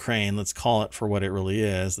of Ukraine. Let's call it for what it really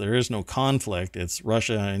is. There is no conflict. It's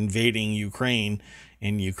Russia invading Ukraine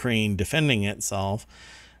and Ukraine defending itself.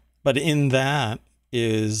 But in that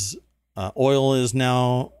is oil is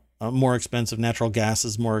now more expensive, natural gas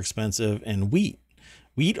is more expensive, and wheat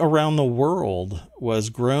around the world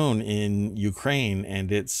was grown in Ukraine,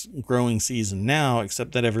 and it's growing season now,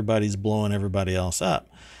 except that everybody's blowing everybody else up.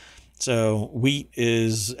 So wheat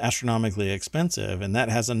is astronomically expensive, and that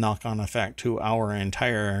has a knock-on effect to our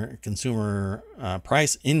entire consumer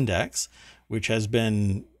price index, which has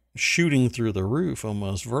been shooting through the roof,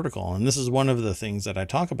 almost vertical. And this is one of the things that I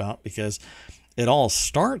talk about, because it all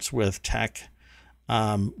starts with tech,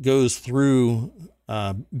 goes through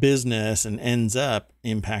business, and ends up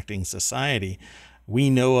impacting society. We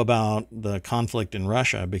know about the conflict in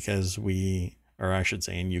Russia because in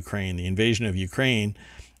Ukraine, the invasion of Ukraine,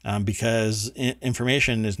 because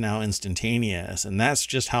information is now instantaneous, and that's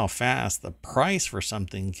just how fast the price for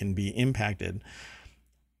something can be impacted.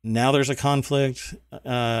 Now there's a conflict,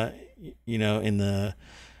 in the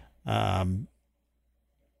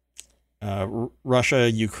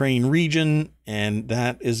Russia-Ukraine region, and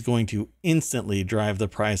that is going to instantly drive the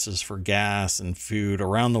prices for gas and food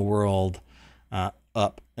around the world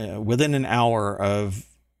up. Within an hour of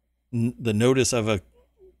the notice of a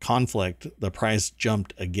conflict, the price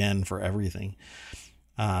jumped again for everything.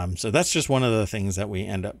 So that's just one of the things that we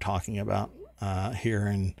end up talking about here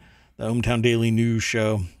in the ohmTown Daily News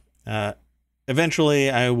Show. Eventually,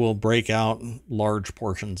 I will break out large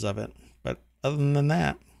portions of it, but other than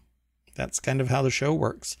that, that's kind of how the show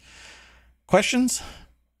works. Questions?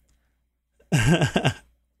 I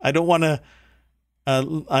don't want to.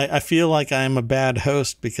 I feel like I'm a bad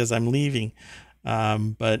host because I'm leaving.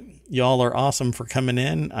 But y'all are awesome for coming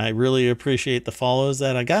in. I really appreciate the follows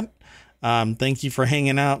that I got. Thank you for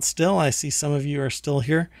hanging out still. I see some of you are still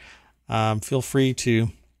here. Feel free to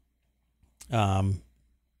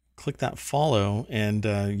click that follow, and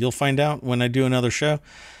you'll find out when I do another show.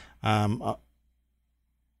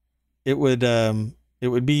 It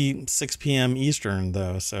would be 6 p.m. Eastern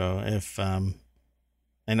though. So if, and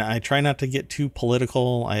I try not to get too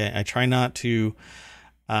political. I try not to,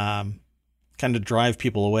 kind of drive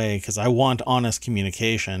people away, because I want honest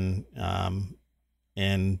communication.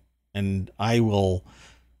 And I will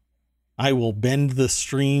bend the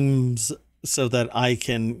streams so that I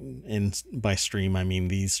can, and by stream, I mean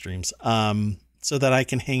these streams, so that I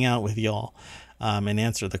can hang out with y'all. and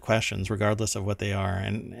answer the questions regardless of what they are.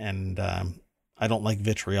 And I don't like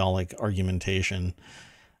vitriolic argumentation.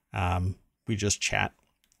 We just chat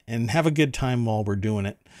and have a good time while we're doing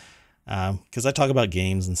it. Because I talk about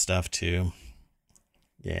games and stuff too.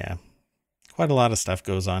 Yeah, quite a lot of stuff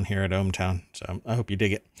goes on here at ohmTown, so I hope you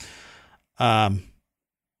dig it.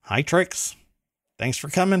 Hi Tricks, thanks for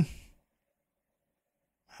coming.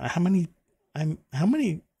 How many,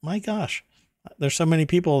 my gosh, there's so many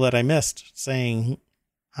people that I missed saying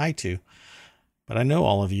hi to, but I know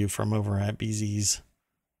all of you from over at BZ's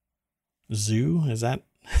Zoo. Is that?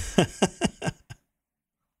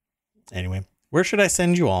 Anyway, where should I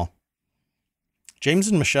send you all? James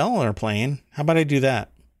and Michelle are playing. How about I do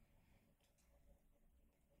that?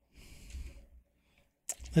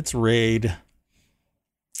 Let's raid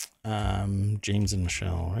James and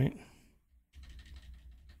Michelle, right?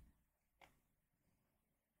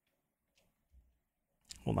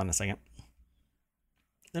 Hold on a second.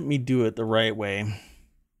 Let me do it the right way.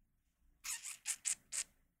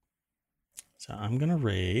 So I'm going to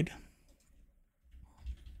raid.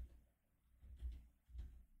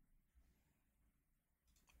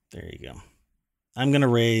 There you go. I'm going to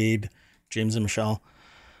raid James and Michelle.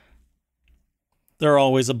 They're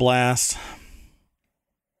always a blast.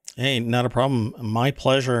 Hey, not a problem. My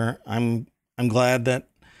pleasure. I'm glad that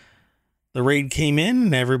the raid came in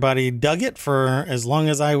and everybody dug it for as long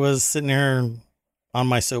as I was sitting there on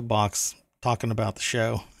my soapbox talking about the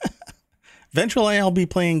show. Eventually I'll be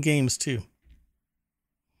playing games too.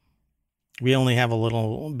 We only have a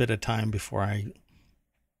little bit of time before I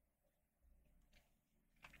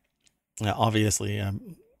obviously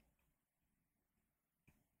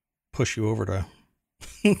push you over to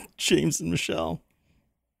James and Michelle.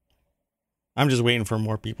 I'm just waiting for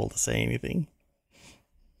more people to say anything.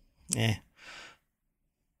 You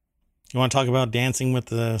want to talk about Dancing with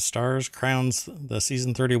the Stars crowns the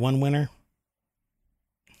season 31 winner?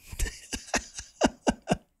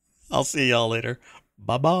 I'll see y'all later.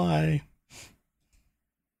 Bye-bye.